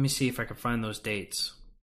me see if I can find those dates.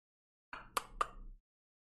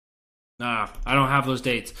 I don't have those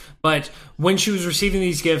dates. But when she was receiving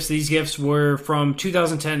these gifts were from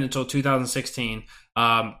 2010 until 2016.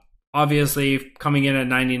 Obviously, coming in at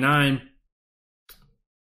 99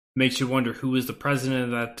 makes you wonder who was the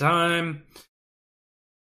president at that time.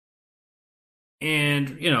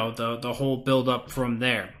 And, you know, the whole build up from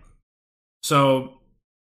there. So,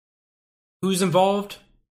 who's involved?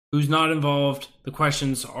 Who's not involved? The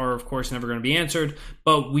questions are, of course, never going to be answered.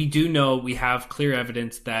 But we do know, we have clear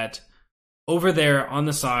evidence that over there on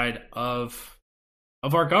the side of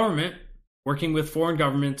our government, working with foreign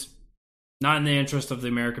governments, not in the interest of the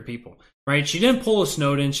American people, right? She didn't pull a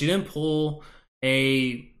Snowden. She didn't pull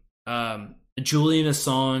a Julian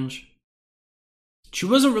Assange. She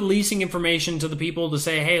wasn't releasing information to the people to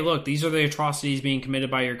say, hey, look, these are the atrocities being committed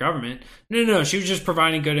by your government. No. She was just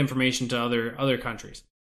providing good information to other countries.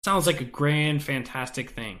 Sounds like a grand, fantastic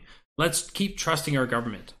thing. Let's keep trusting our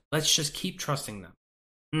government. Let's just keep trusting them.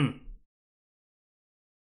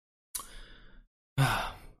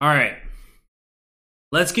 All right.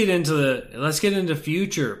 Let's get into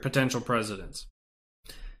future potential presidents.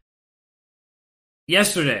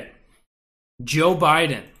 Yesterday, Joe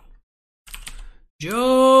Biden,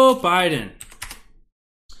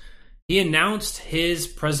 he announced his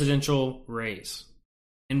presidential race.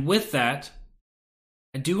 And with that,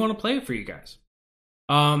 I do want to play it for you guys.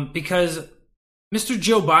 Because Mr.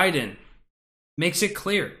 Joe Biden makes it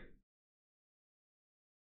clear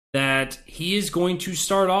that he is going to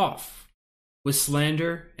start off with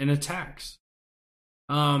slander and attacks.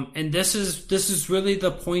 And this is really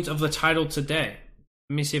the point of the title today.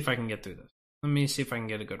 Let me see if I can get through this. Let me see if I can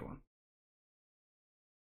get a good one.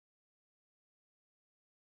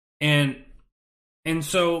 And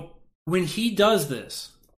so when he does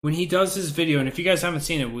this, when he does his video, and if you guys haven't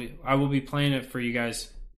seen it, I will be playing it for you guys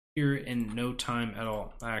here in no time at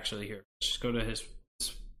all. Actually, here, just go to his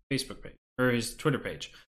Facebook page or his Twitter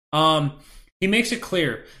page. He makes it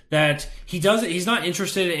clear that he's not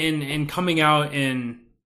interested in coming out in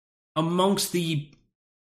amongst the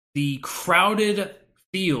crowded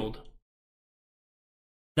field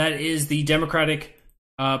that is the Democratic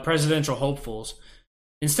presidential hopefuls.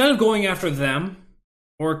 Instead of going after them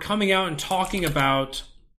or coming out and talking about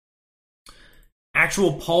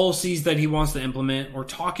actual policies that he wants to implement or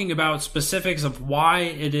talking about specifics of why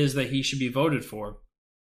it is that he should be voted for,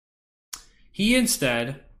 he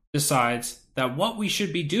instead decides that what we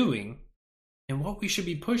should be doing and what we should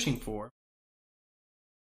be pushing for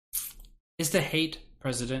is to hate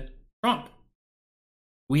President Trump.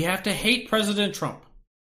 We have to hate President Trump.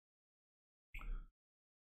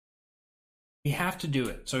 We have to do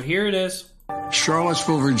it. So here it is.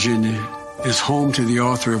 Charlottesville, Virginia is home to the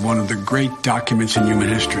author of one of the great documents in human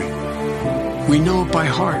history. We know it by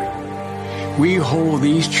heart. We hold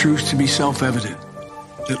these truths to be self-evident,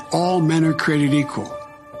 that all men are created equal,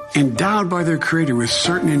 endowed by their Creator with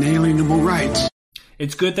certain inalienable rights.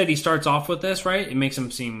 It's good that he starts off with this, right? It makes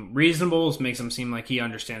him seem reasonable. It makes him seem like he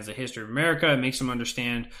understands the history of America. It makes him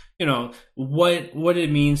understand, what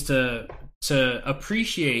it means to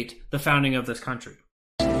appreciate the founding of this country.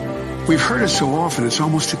 We've heard it so often, it's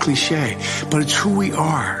almost a cliche, but it's who we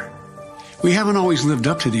are. We haven't always lived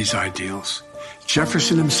up to these ideals.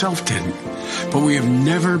 Jefferson himself didn't, but we have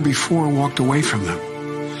never before walked away from them.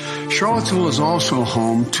 Charlottesville is also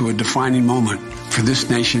home to a defining moment for this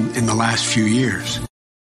nation in the last few years.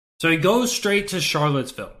 So he goes straight to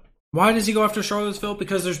Charlottesville. Why does he go after Charlottesville?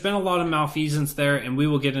 Because there's been a lot of malfeasance there, and we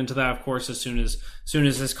will get into that, of course, as soon as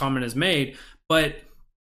this comment is made. But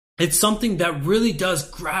it's something that really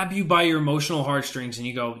does grab you by your emotional heartstrings, and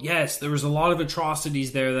you go, yes, there was a lot of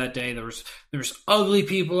atrocities there that day. There's ugly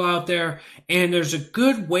people out there, and there's a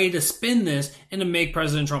good way to spin this and to make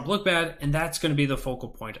President Trump look bad, and that's going to be the focal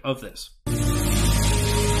point of this.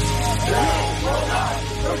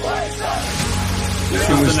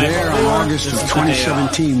 It was there on August of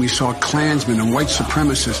 2017 we saw Klansmen and white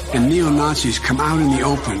supremacists and neo-Nazis come out in the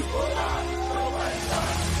open.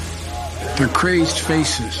 Their crazed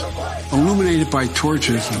faces, illuminated by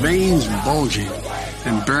torches, veins bulging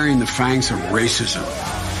and bearing the fangs of racism,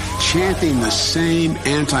 chanting the same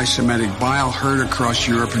anti-Semitic bile heard across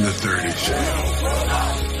Europe in the 30s.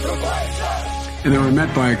 And they were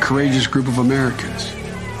met by a courageous group of Americans.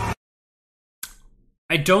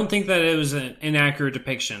 I don't think that it was an inaccurate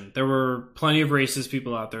depiction. There were plenty of racist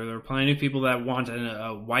people out there. There were plenty of people that wanted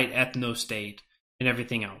a white ethno state and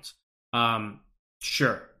everything else.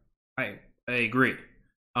 Sure, I agree.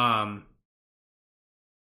 But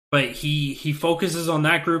he focuses on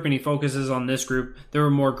that group and he focuses on this group. There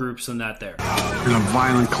were more groups than that there. And a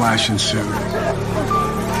violent clash ensued.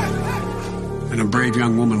 And a brave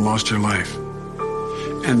young woman lost her life.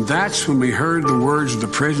 And that's when we heard the words of the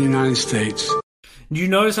President of the United States. Do you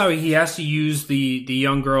notice how he has to use the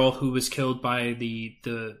young girl who was killed by the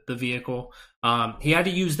vehicle? He had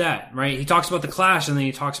to use that, right? He talks about the clash and then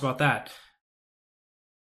he talks about that.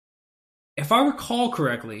 If I recall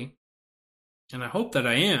correctly, and I hope that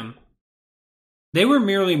I am, they were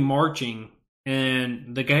merely marching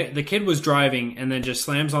and the kid was driving and then just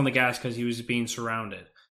slams on the gas because he was being surrounded.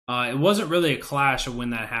 It wasn't really a clash of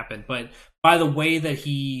when that happened, but by the way that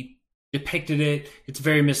he depicted it, it's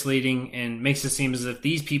very misleading and makes it seem as if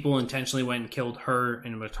these people intentionally went and killed her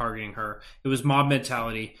and were targeting her. It was mob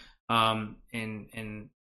mentality, in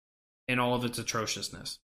all of its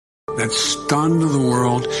atrociousness. That stunned the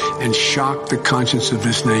world and shocked the conscience of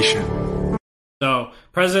this nation. So,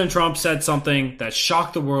 President Trump said something that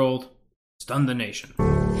shocked the world, stunned the nation.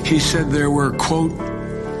 He said there were, quote,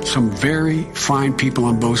 some very fine people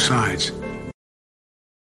on both sides.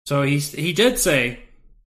 So he did say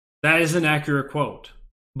that is an accurate quote.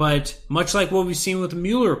 But much like what we've seen with the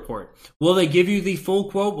Mueller report, will they give you the full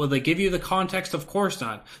quote? Will they give you the context? Of course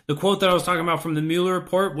not. The quote that I was talking about from the Mueller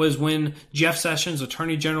report was when Jeff Sessions,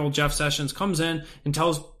 Attorney General Jeff Sessions, comes in and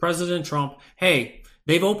tells President Trump, hey,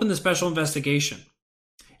 they've opened the special investigation.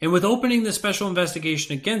 And with opening the special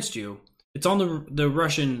investigation against you, it's on the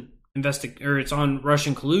Russian it's on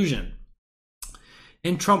Russian collusion.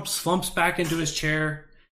 And Trump slumps back into his chair,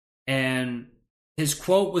 and his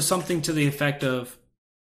quote was something to the effect of,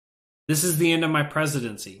 "This is the end of my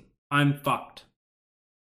presidency. I'm fucked."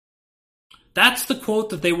 That's the quote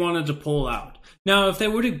that they wanted to pull out. Now, if they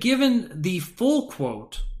would have given the full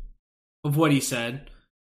quote of what he said,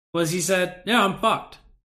 he said, yeah, I'm fucked.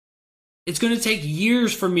 It's going to take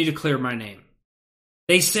years for me to clear my name.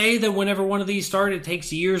 They say that whenever one of these start, it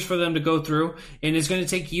takes years for them to go through, and it's going to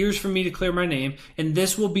take years for me to clear my name, and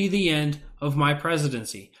this will be the end of my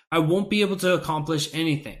presidency. I won't be able to accomplish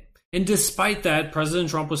anything. And despite that, President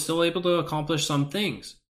Trump was still able to accomplish some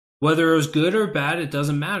things. Whether it was good or bad, it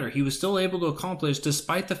doesn't matter. He was still able to accomplish,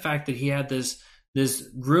 despite the fact that he had this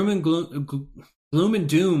gloom and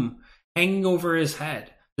doom hanging over his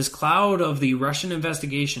head. This cloud of the Russian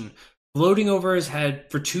investigation floating over his head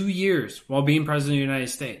for 2 years while being president of the United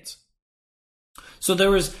States. So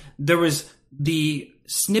there was the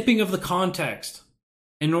snipping of the context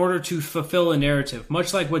in order to fulfill a narrative,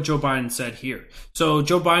 much like what Joe Biden said here. So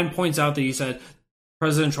Joe Biden points out that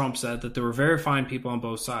President Trump said that there were very fine people on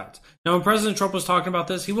both sides. Now, when President Trump was talking about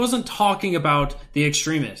this, he wasn't talking about the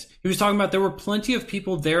extremists. He was talking about there were plenty of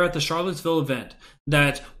people there at the Charlottesville event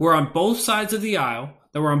that were on both sides of the aisle,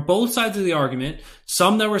 that were on both sides of the argument.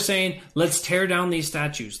 Some that were saying, let's tear down these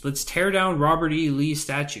statues. Let's tear down Robert E. Lee's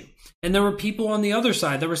statue. And there were people on the other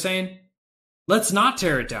side that were saying, let's not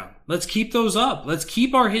tear it down. Let's keep those up. Let's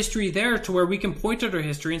keep our history there to where we can point at our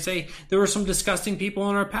history and say there were some disgusting people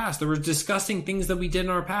in our past. There were disgusting things that we did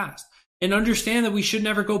in our past. And understand that we should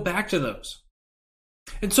never go back to those.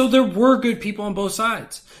 And so there were good people on both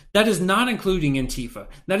sides. That is not including Antifa.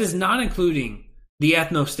 That is not including the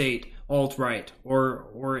ethno-state, alt-right,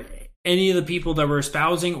 or any of the people that were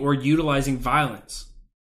espousing or utilizing violence.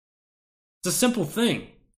 It's a simple thing.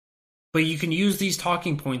 But you can use these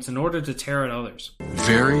talking points in order to tear at others.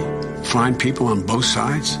 Very fine people on both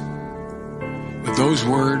sides. With those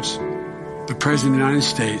words, the President of the United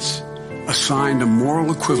States assigned a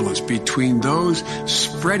moral equivalence between those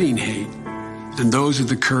spreading hate and those with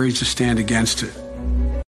the courage to stand against it.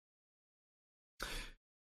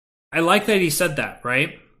 I like that he said that,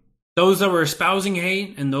 right? Those that were espousing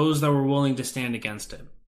hate and those that were willing to stand against it.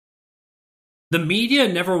 The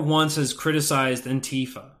media never once has criticized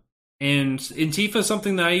Antifa. And Antifa is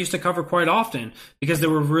something that I used to cover quite often because they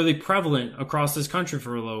were really prevalent across this country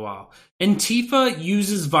for a little while. Antifa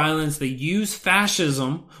uses violence. They use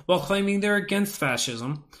fascism while claiming they're against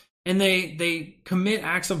fascism. And they commit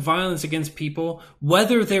acts of violence against people,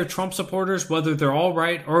 whether they're Trump supporters, whether they're all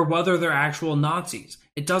right, or whether they're actual Nazis.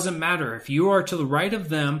 It doesn't matter. If you are to the right of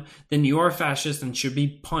them, then you are fascist and should be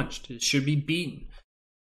punched. It should be beaten.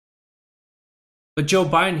 But Joe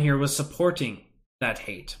Biden here was supporting that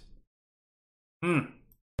hate. And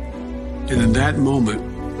in that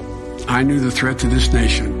moment, I knew the threat to this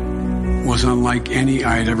nation was unlike any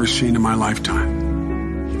I had ever seen in my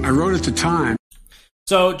lifetime. I wrote at the time.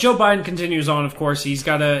 So Joe Biden continues on. Of course, he's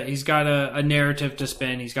got a narrative to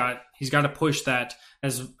spin. He's got to push that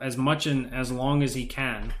as much and as long as he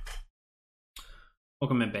can.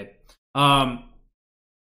 Welcome in, babe.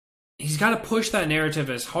 He's got to push that narrative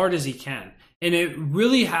as hard as he can, and it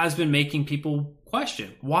really has been making people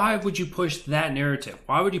question, why would you push that narrative?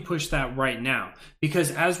 Why would you push that right now?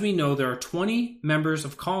 Because as we know, there are 20 members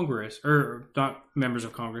of Congress, or not members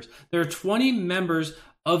of Congress, there are 20 members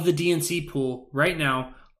of the DNC pool right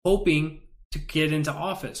now hoping to get into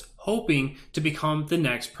office, hoping to become the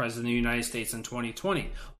next president of the United States in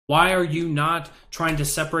 2020. Why are you not trying to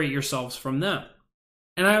separate yourselves from them?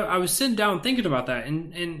 And I was sitting down thinking about that,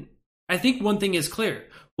 and I think one thing is clear.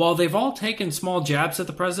 While they've all taken small jabs at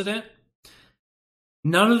the president,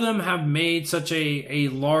 none of them have made such a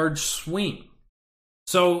large swing.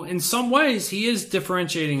 So in some ways, he is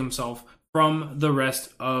differentiating himself from the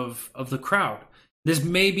rest of the crowd. This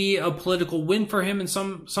may be a political win for him in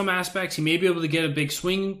some aspects. He may be able to get a big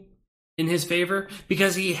swing in his favor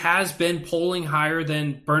because he has been polling higher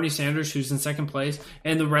than Bernie Sanders, who's in second place,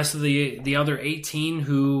 and the rest of the other 18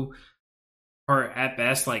 who are at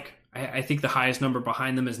best, like, I think the highest number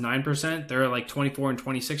behind them is 9%. They're like 24 and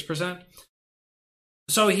 26%.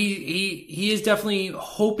 So he is definitely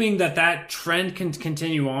hoping that trend can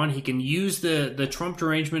continue on. He can use the Trump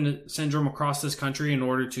derangement syndrome across this country in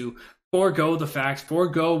order to forego the facts,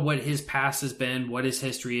 forego what his past has been, what his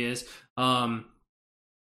history is, and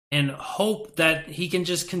hope that he can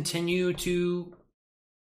just continue to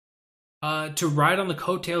ride on the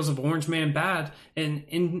coattails of Orange Man Bad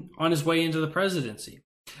and on his way into the presidency.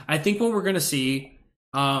 I think what we're going to see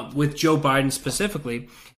with Joe Biden specifically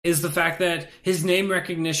is the fact that his name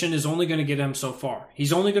recognition is only going to get him so far.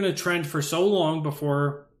 He's only going to trend for so long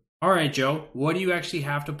before, all right, Joe, what do you actually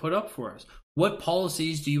have to put up for us? What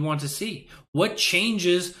policies do you want to see? What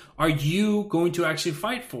changes are you going to actually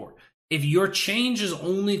fight for? If your change is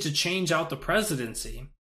only to change out the presidency,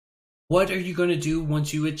 what are you going to do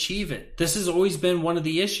once you achieve it? This has always been one of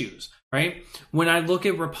the issues, right? When I look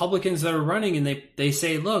at Republicans that are running and they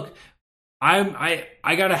say, look, I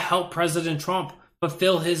got to help President Trump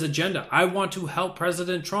fulfill his agenda. I want to help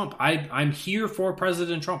President Trump. I'm here for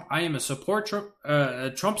President Trump. I am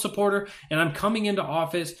a Trump supporter, and I'm coming into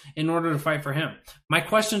office in order to fight for him. My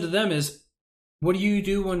question to them is, what do you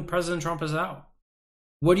do when President Trump is out?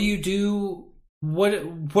 What do you do? What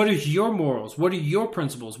are your morals? What are your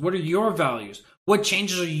principles? What are your values? What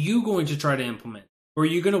changes are you going to try to implement? Or are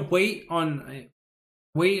you going to wait on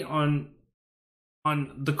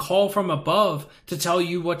the call from above to tell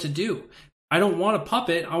you what to do? I don't want a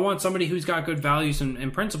puppet. I want somebody who's got good values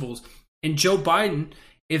and principles. And Joe Biden,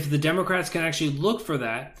 if the Democrats can actually look for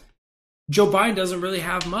that, Joe Biden doesn't really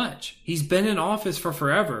have much. He's been in office for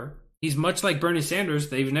forever. He's much like Bernie Sanders.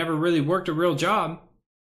 They've never really worked a real job.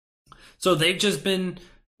 So they've just been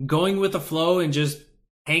going with the flow and just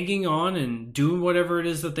hanging on and doing whatever it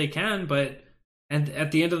is that they can. But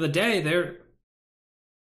at the end of the day,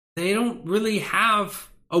 they don't really have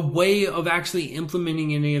a way of actually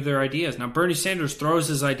implementing any of their ideas. Now, Bernie Sanders throws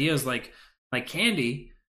his ideas like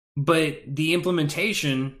candy, but the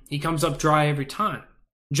implementation, he comes up dry every time.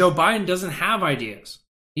 Joe Biden doesn't have ideas.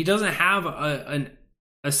 He doesn't have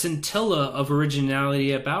a scintilla of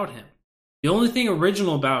originality about him. The only thing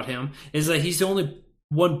original about him is that he's the only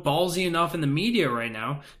one ballsy enough in the media right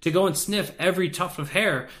now to go and sniff every tuft of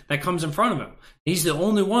hair that comes in front of him. He's the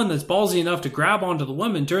only one that's ballsy enough to grab onto the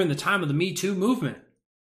women during the time of the Me Too movement.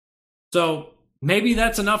 So maybe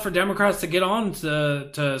that's enough for Democrats to get on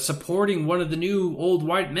to supporting one of the new old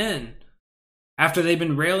white men after they've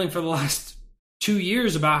been railing for the last 2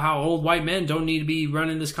 years about how old white men don't need to be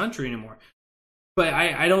running this country anymore. But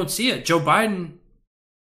I don't see it. Joe Biden,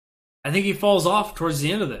 I think he falls off towards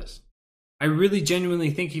the end of this. I really genuinely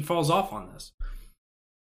think he falls off on this.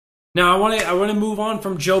 Now, I want to move on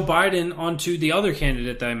from Joe Biden onto the other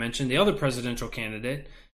candidate that I mentioned, the other presidential candidate,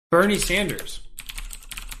 Bernie Sanders.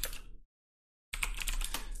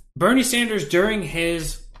 Bernie Sanders, during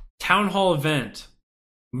his town hall event,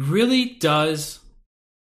 really does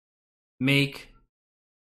make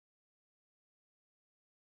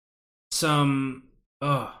some...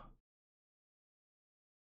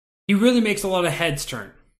 he really makes a lot of heads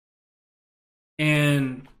turn.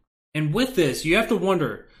 And with this, you have to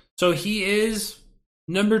wonder. So he is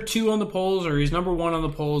number 2 on the polls, or he's number 1 on the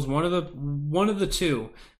polls, one of the two.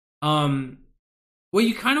 What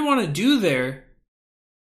you kind of want to do there,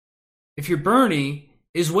 if you're Bernie,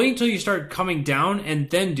 is wait until you start coming down and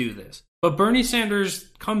then do this. But Bernie Sanders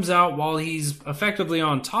comes out while he's effectively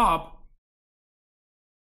on top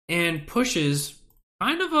and pushes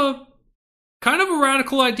kind of kind of a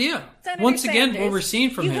radical idea. Senator Once again, Sanders, what we're seeing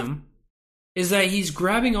from him is that he's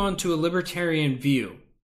grabbing onto a libertarian view,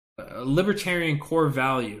 a libertarian core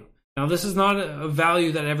value. Now, this is not a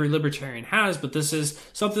value that every libertarian has, but this is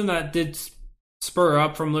something that did spur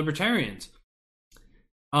up from libertarians.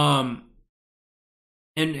 And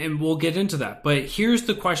we'll get into that. But here's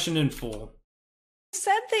the question in full. You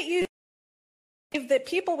said that you believe that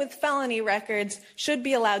people with felony records should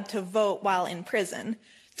be allowed to vote while in prison.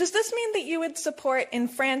 Does this mean that you would support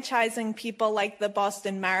enfranchising people like the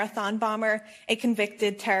Boston Marathon bomber, a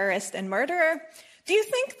convicted terrorist and murderer? Do you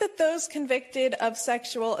think that those convicted of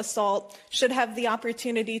sexual assault should have the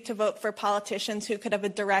opportunity to vote for politicians who could have a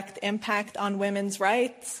direct impact on women's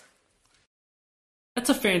rights? That's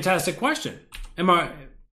a fantastic question.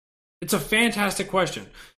 It's a fantastic question.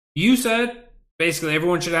 You said basically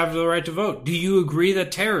everyone should have the right to vote. Do you agree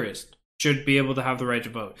that terrorists should be able to have the right to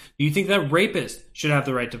vote? Do you think that rapists should have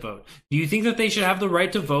the right to vote? Do you think that they should have the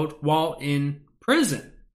right to vote while in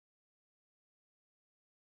prison?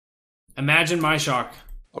 Imagine my shock.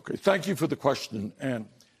 Okay, thank you for the question, Ann.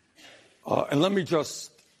 And let me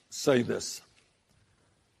just say this.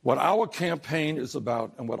 What our campaign is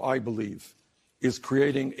about, and what I believe, is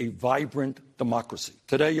creating a vibrant democracy.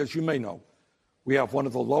 Today, as you may know, we have one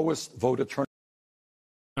of the lowest voter turnout.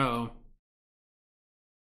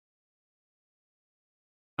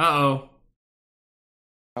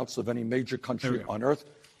 Of any major country on earth.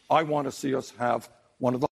 I want to see us have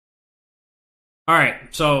one of the. All right,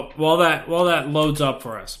 so while that loads up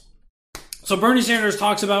for us. So Bernie Sanders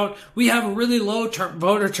talks about we have a really low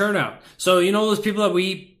voter turnout. So you know those people that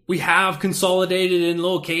we have consolidated in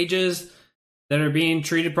little cages that are being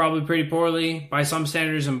treated probably pretty poorly by some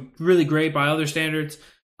standards and really great by other standards.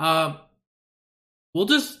 We'll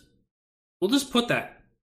just put that.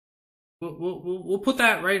 We'll put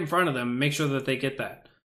that right in front of them and make sure that they get that.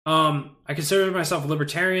 I consider myself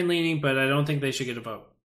libertarian leaning, but I don't think they should get a vote.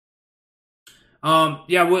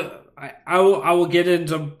 I will get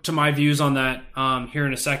into my views on that here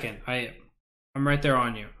in a second. I'm right there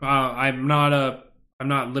on you. I'm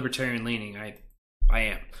not libertarian leaning.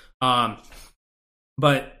 I am.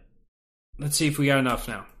 But let's see if we got enough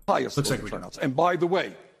now. Highest Looks like turnouts. And by the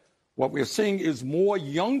way, what we're seeing is more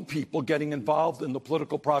young people getting involved in the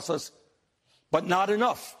political process, but not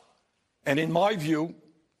enough. And in my view,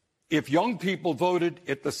 if young people voted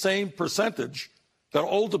at the same percentage that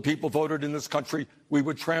older people voted in this country, we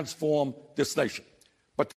would transform this nation.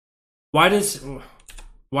 But why does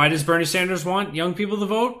Bernie Sanders want young people to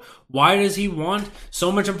vote? Why does he want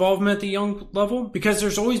so much involvement at the young level? Because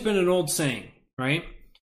there's always been an old saying, right?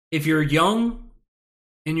 If you're young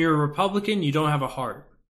and you're a Republican, you don't have a heart.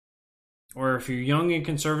 Or if you're young and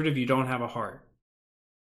conservative, you don't have a heart.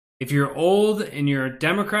 If you're old and you're a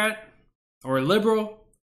Democrat or a liberal,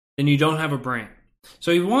 then you don't have a brain.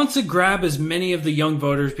 So he wants to grab as many of the young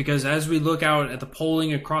voters because as we look out at the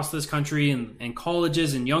polling across this country and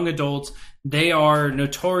colleges and young adults, they are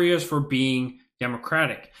notorious for being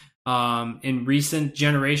Democratic. In recent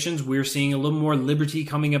generations, we're seeing a little more liberty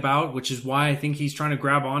coming about, which is why I think he's trying to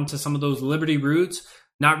grab onto some of those liberty roots,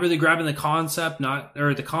 not really grabbing the concept,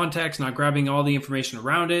 the context, not grabbing all the information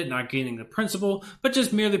around it, not gaining the principle, but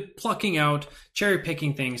just merely plucking out, cherry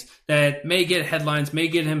picking things that may get headlines, may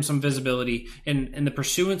get him some visibility in the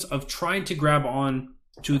pursuance of trying to grab on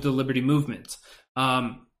to the liberty movement.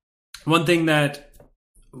 One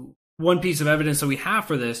piece of evidence that we have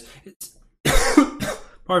for this is,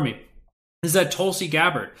 pardon me, is that Tulsi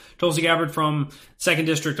Gabbard from 2nd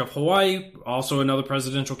District of Hawaii, also another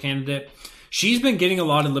presidential candidate. She's been getting a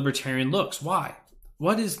lot of libertarian looks. Why?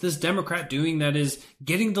 What is this Democrat doing that is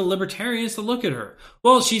getting the libertarians to look at her?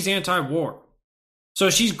 Well, she's anti-war. So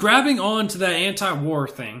she's grabbing on to that anti-war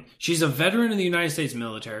thing. She's a veteran of the United States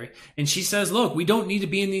military. And she says, look, we don't need to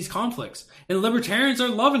be in these conflicts. And libertarians are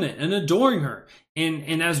loving it and adoring her.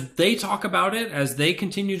 And as they talk about it, as they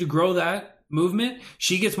continue to grow that movement,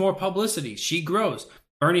 she gets more publicity. She grows.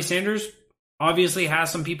 Bernie Sanders obviously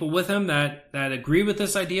has some people with him that agree with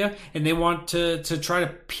this idea, and they want to try to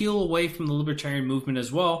peel away from the libertarian movement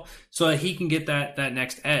as well so that he can get that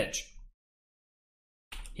next edge.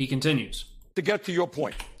 He continues. To get to your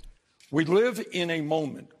point, we live in a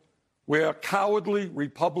moment where cowardly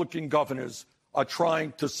Republican governors are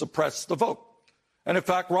trying to suppress the vote. And in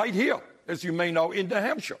fact, right here, as you may know, in New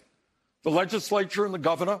Hampshire, the legislature and the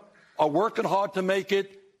governor are working hard to make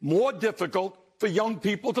it more difficult for young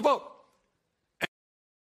people to vote.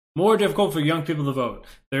 More difficult for young people to vote.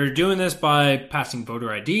 They're doing this by passing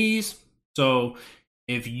voter IDs. So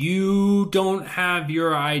if you don't have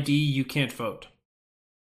your ID, you can't vote.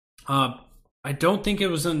 I don't think it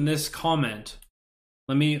was in this comment.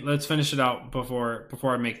 Let's finish it out before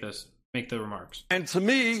I make the remarks. And to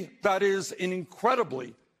me, that is an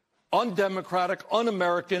incredibly undemocratic,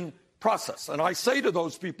 un-American process. And I say to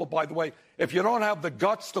those people, by the way, if you don't have the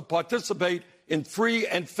guts to participate in free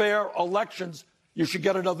and fair elections, you should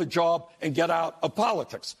get another job and get out of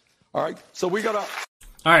politics. All right? So we got to...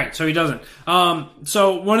 All right, so he doesn't.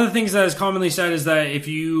 So one of the things that is commonly said is that if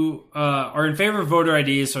you are in favor of voter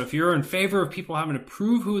IDs, so if you're in favor of people having to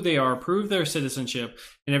prove who they are, prove their citizenship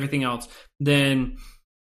and everything else, then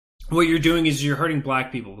what you're doing is you're hurting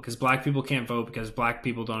black people, because black people can't vote because black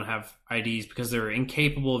people don't have IDs because they're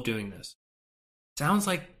incapable of doing this. Sounds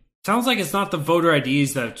like it's not the voter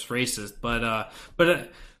IDs that's racist,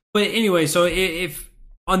 but anyway, so if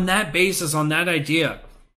on that basis, on that idea,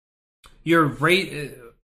 you're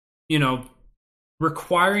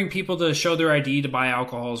requiring people to show their ID to buy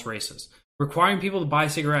alcohol is racist. Requiring people to buy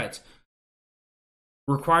cigarettes.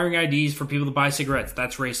 Requiring IDs for people to buy cigarettes,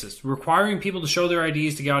 that's racist. Requiring people to show their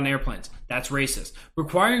IDs to get on airplanes, that's racist.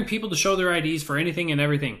 Requiring people to show their IDs for anything and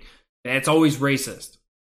everything, that's always racist.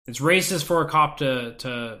 It's racist for a cop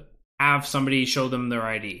to have somebody show them their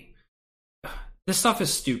ID. This stuff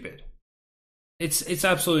is stupid. It's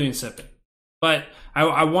absolutely insipid. But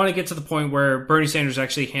I want to get to the point where Bernie Sanders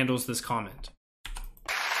actually handles this comment.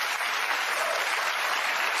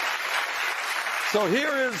 So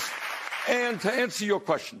here is, and to answer your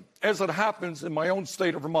question, as it happens in my own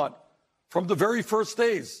state of Vermont, from the very first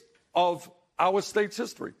days of our state's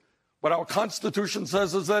history, what our Constitution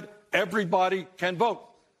says is that everybody can vote.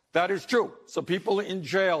 That is true. So people in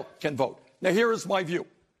jail can vote. Now, here is my view.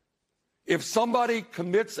 If somebody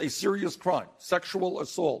commits a serious crime, sexual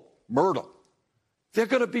assault, murder, they're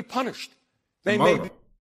going to be punished. They may be in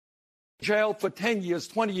jail for 10 years,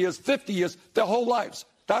 20 years, 50 years, their whole lives.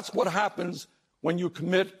 That's what happens when you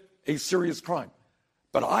commit a serious crime.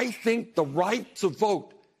 But I think the right to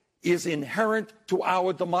vote is inherent to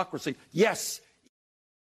our democracy. Yes,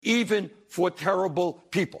 even for terrible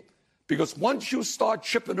people. Because once you start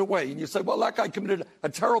chipping away and you say, well, that guy committed a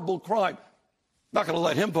terrible crime, not going to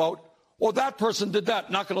let him vote. Or that person did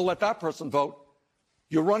that, not going to let that person vote.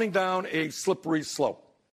 You're running down a slippery slope.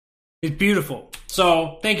 It's beautiful.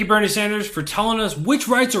 So thank you, Bernie Sanders, for telling us which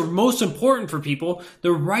rights are most important for people.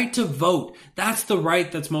 The right to vote. That's the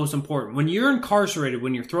right that's most important. When you're incarcerated,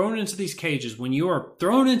 when you're thrown into these cages, when you are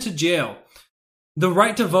thrown into jail, the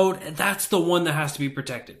right to vote, that's the one that has to be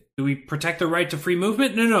protected. Do we protect the right to free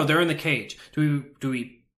movement? No, they're in the cage. Do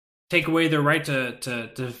we take away their right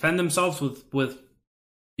to defend themselves with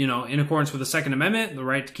in accordance with the Second Amendment, the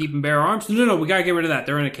right to keep and bear arms? No, we gotta get rid of that.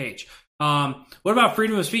 They're in a cage. What about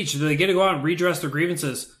freedom of speech? Do they get to go out and redress their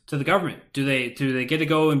grievances to the government? Do they get to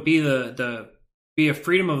go and be be a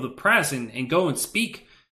freedom of the press and go and speak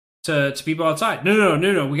to people outside?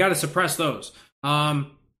 No. We got to suppress those. I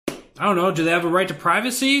don't know. Do they have a right to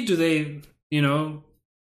privacy? Do they,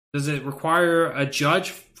 does it require a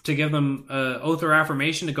judge to give them oath or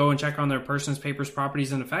affirmation to go and check on their persons, papers,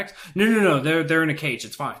 properties, and effects? No. They're in a cage.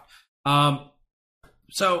 It's fine.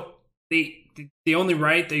 So the only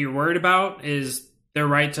right that you're worried about is their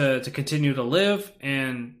right to continue to live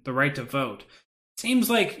and the right to vote. Seems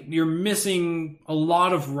like you're missing a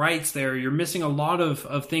lot of rights there. You're missing a lot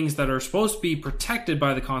of things that are supposed to be protected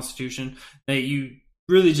by the Constitution that you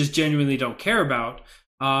really just genuinely don't care about.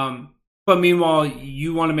 But meanwhile,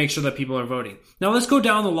 you want to make sure that people are voting. Now let's go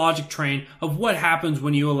down the logic train of what happens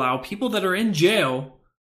when you allow people that are in jail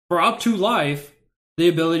for up to life the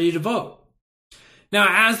ability to vote.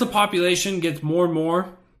 Now, as the population gets more and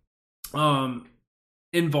more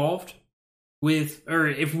involved with, or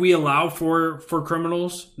if we allow for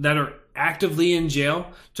criminals that are actively in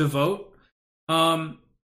jail to vote,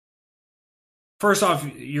 first off,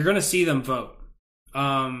 you're going to see them vote.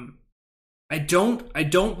 I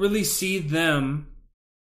don't really see them.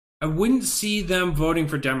 I wouldn't see them voting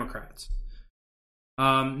for Democrats.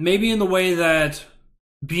 Maybe in the way that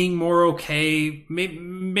being more okay,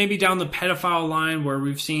 maybe down the pedophile line where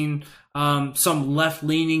we've seen some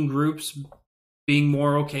left-leaning groups being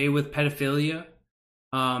more okay with pedophilia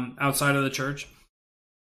outside of the church.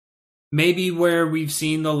 Maybe where we've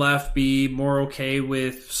seen the left be more okay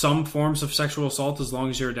with some forms of sexual assault as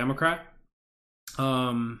long as you're a Democrat.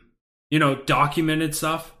 Documented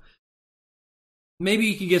stuff. Maybe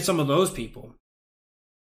you can get some of those people.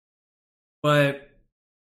 But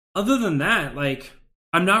other than that,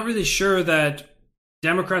 I'm not really sure that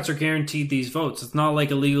Democrats are guaranteed these votes. It's not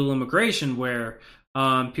like illegal immigration where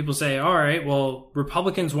people say, all right, well,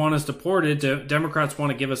 Republicans want us deported, Democrats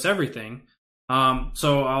want to give us everything,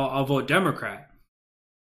 so I'll vote Democrat.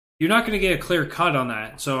 you're not going to get a clear cut on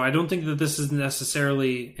that. So I don't think that this is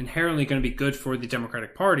necessarily inherently going to be good for the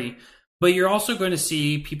Democratic Party. But you're also going to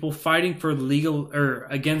see people fighting for legal or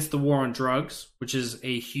against the war on drugs, which is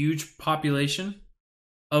a huge population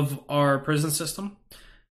of our prison system.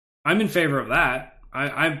 I'm in favor of that.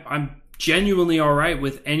 I'm genuinely all right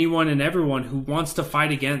with anyone and everyone who wants to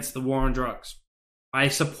fight against the war on drugs. I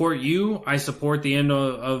support you. I support the end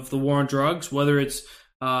of the war on drugs, whether it's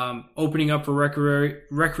opening up for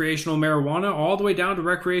recreational marijuana all the way down to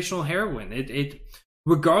recreational heroin. It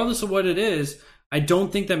regardless of what it is, I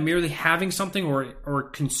don't think that merely having something or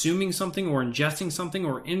consuming something or ingesting something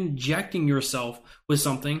or injecting yourself with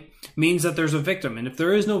something means that there's a victim. And if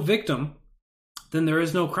there is no victim, then there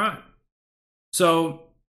is no crime. So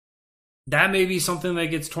that may be something that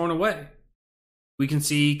gets torn away. We can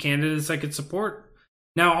see candidates that could support.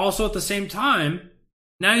 Now, also at the same time,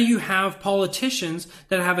 now you have politicians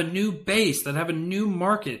that have a new base, that have a new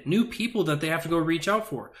market, new people that they have to go reach out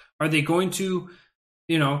for. Are they going to,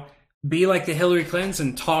 be like the Hillary Clintons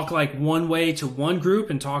and talk like one way to one group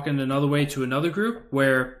and talk in another way to another group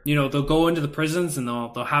where, they'll go into the prisons and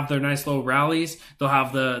they'll have their nice little rallies. They'll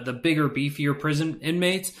have the bigger, beefier prison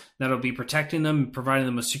inmates that'll be protecting them and providing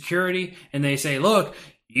them with security. And they say, look,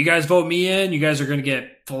 you guys vote me in. You guys are going to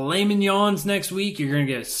get filet mignons next week. You're going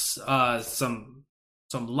to get some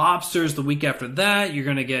lobsters the week after that. You're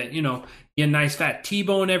going to get, get a nice fat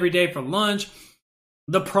T-bone every day for lunch.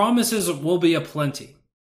 The promises will be aplenty.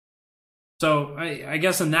 So I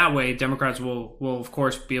guess in that way, Democrats will of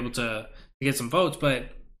course be able to get some votes, but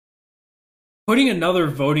putting another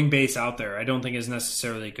voting base out there, I don't think is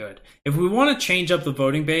necessarily good. If we want to change up the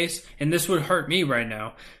voting base, and this would hurt me right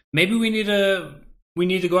now, maybe we need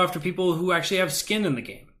to go after people who actually have skin in the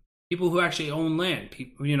game, people who actually own land,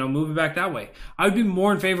 people, moving back that way. I would be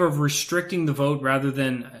more in favor of restricting the vote rather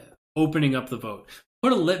than opening up the vote.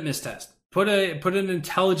 Put a litmus test, put an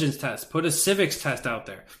intelligence test, put a civics test out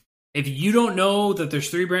there. If you don't know that there's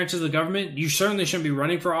three branches of the government, you certainly shouldn't be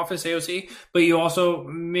running for office, AOC. But you also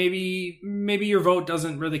maybe your vote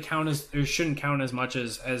doesn't really count or shouldn't count as much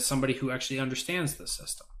as somebody who actually understands the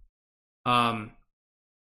system. I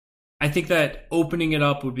think that opening it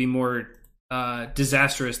up would be more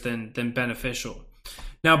disastrous than beneficial.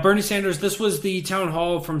 Now, Bernie Sanders, this was the town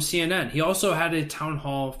hall from CNN. He also had a town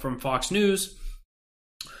hall from Fox News,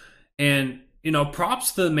 and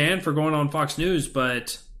props to the man for going on Fox News,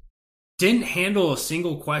 but didn't handle a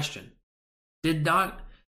single question. Did not.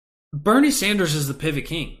 Bernie Sanders is the pivot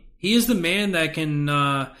king. He is the man that can,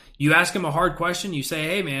 you ask him a hard question, you say,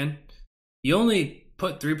 hey man, you only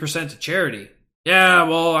put 3% to charity. Yeah,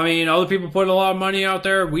 well, other people put a lot of money out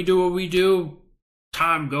there. We do what we do.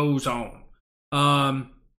 Time goes on. All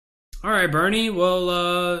right, Bernie,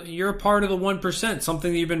 well, you're a part of the 1%,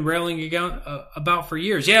 something that you've been railing about for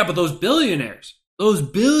years. Yeah, but those billionaires.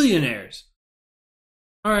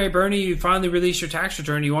 All right, Bernie, you finally released your tax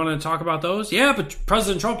return. You want to talk about those? Yeah, but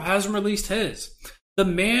President Trump hasn't released his. The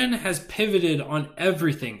man has pivoted on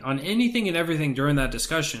everything, on anything and everything during that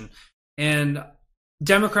discussion. And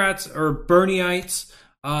Democrats or Bernieites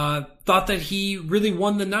thought that he really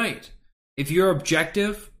won the night. If you're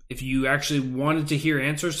objective, if you actually wanted to hear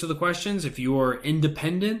answers to the questions, if you are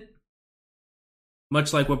independent,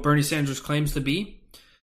 much like what Bernie Sanders claims to be,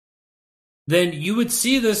 then you would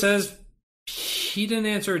see this as he didn't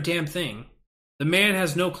answer a damn thing. The man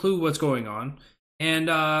has no clue what's going on. And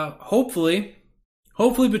hopefully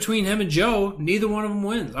between him and Joe, neither one of them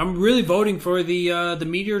wins. I'm really voting for the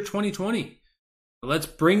Meteor 2020. Let's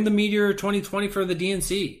bring the Meteor 2020 for the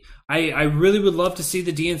DNC. I really would love to see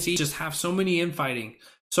the DNC just have so much infighting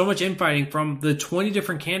from the 20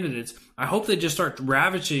 different candidates. I hope they just start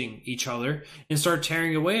ravaging each other and start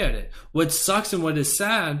tearing away at it. What sucks and what is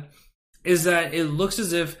sad is that it looks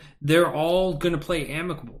as if they're all going to play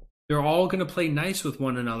amicable. They're all going to play nice with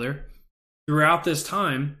one another throughout this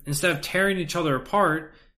time instead of tearing each other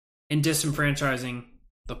apart and disenfranchising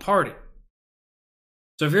the party.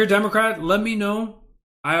 So if you're a Democrat, let me know.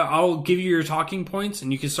 I'll give you your talking points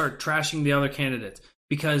and you can start trashing the other candidates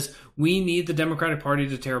because we need the Democratic Party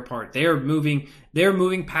to tear apart. They're moving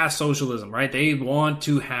past socialism, right? They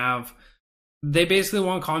basically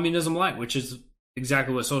want communism light, which is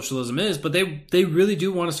exactly what socialism is, but they really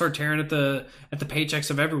do want to start tearing at the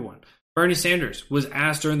paychecks of everyone. Bernie Sanders was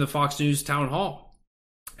asked during the Fox News town hall,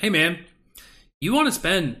 hey man, you want to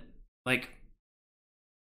spend like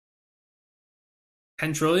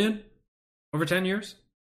 10 trillion over 10 years?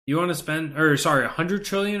 You want to spend, 100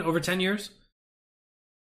 trillion over 10 years?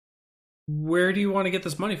 Where do you want to get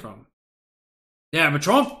this money from? Yeah, but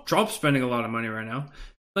Trump's spending a lot of money right now.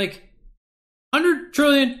 Like $100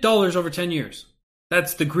 trillion over 10 years.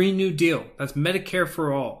 That's the Green New Deal. That's Medicare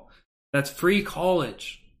for all. That's free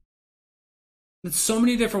college. There's so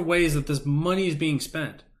many different ways that this money is being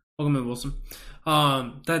spent. Welcome in, Wilson.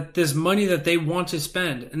 That this money that they want to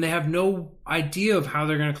spend, and they have no idea of how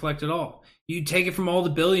they're going to collect it all. You take it from all the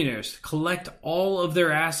billionaires, collect all of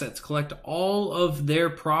their assets, collect all of their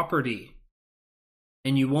property,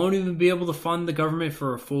 and you won't even be able to fund the government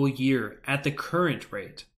for a full year at the current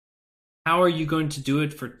rate. How are you going to do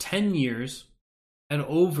it for 10 years at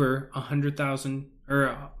over 100,000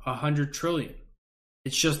 or 100 trillion?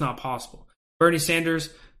 It's just not possible. Bernie Sanders,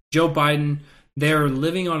 Joe Biden, they're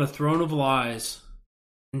living on a throne of lies,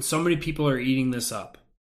 and so many people are eating this up.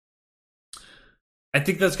 I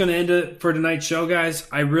think that's going to end it for tonight's show, guys.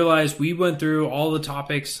 I realize we went through all the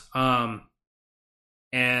topics, and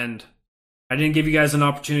I didn't give you guys an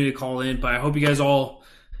opportunity to call in, but I hope you guys all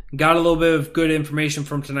got a little bit of good information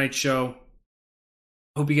from tonight's show.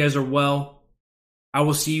 Hope you guys are well. I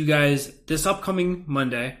will see you guys this upcoming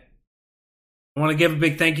Monday. I want to give a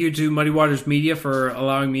big thank you to Muddy Waters Media for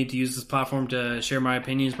allowing me to use this platform to share my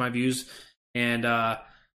opinions, my views, and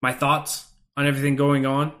my thoughts on everything going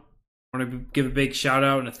on. I want to give a big shout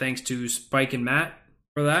out and a thanks to Spike and Matt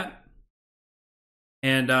for that.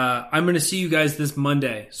 And I'm going to see you guys this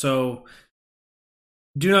Monday. So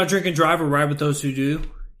do not drink and drive or ride with those who do.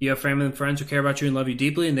 You have family and friends who care about you and love you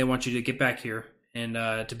deeply, and they want you to get back here and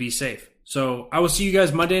to be safe. So I will see you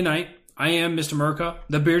guys Monday night. I am Mr. Merca,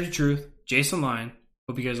 the Bearded Truth, Jason Lyon.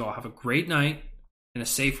 Hope you guys all have a great night and a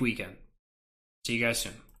safe weekend. See you guys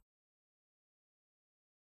soon.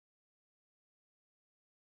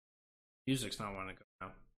 Music's not wanting to go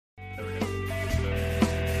out. There we go.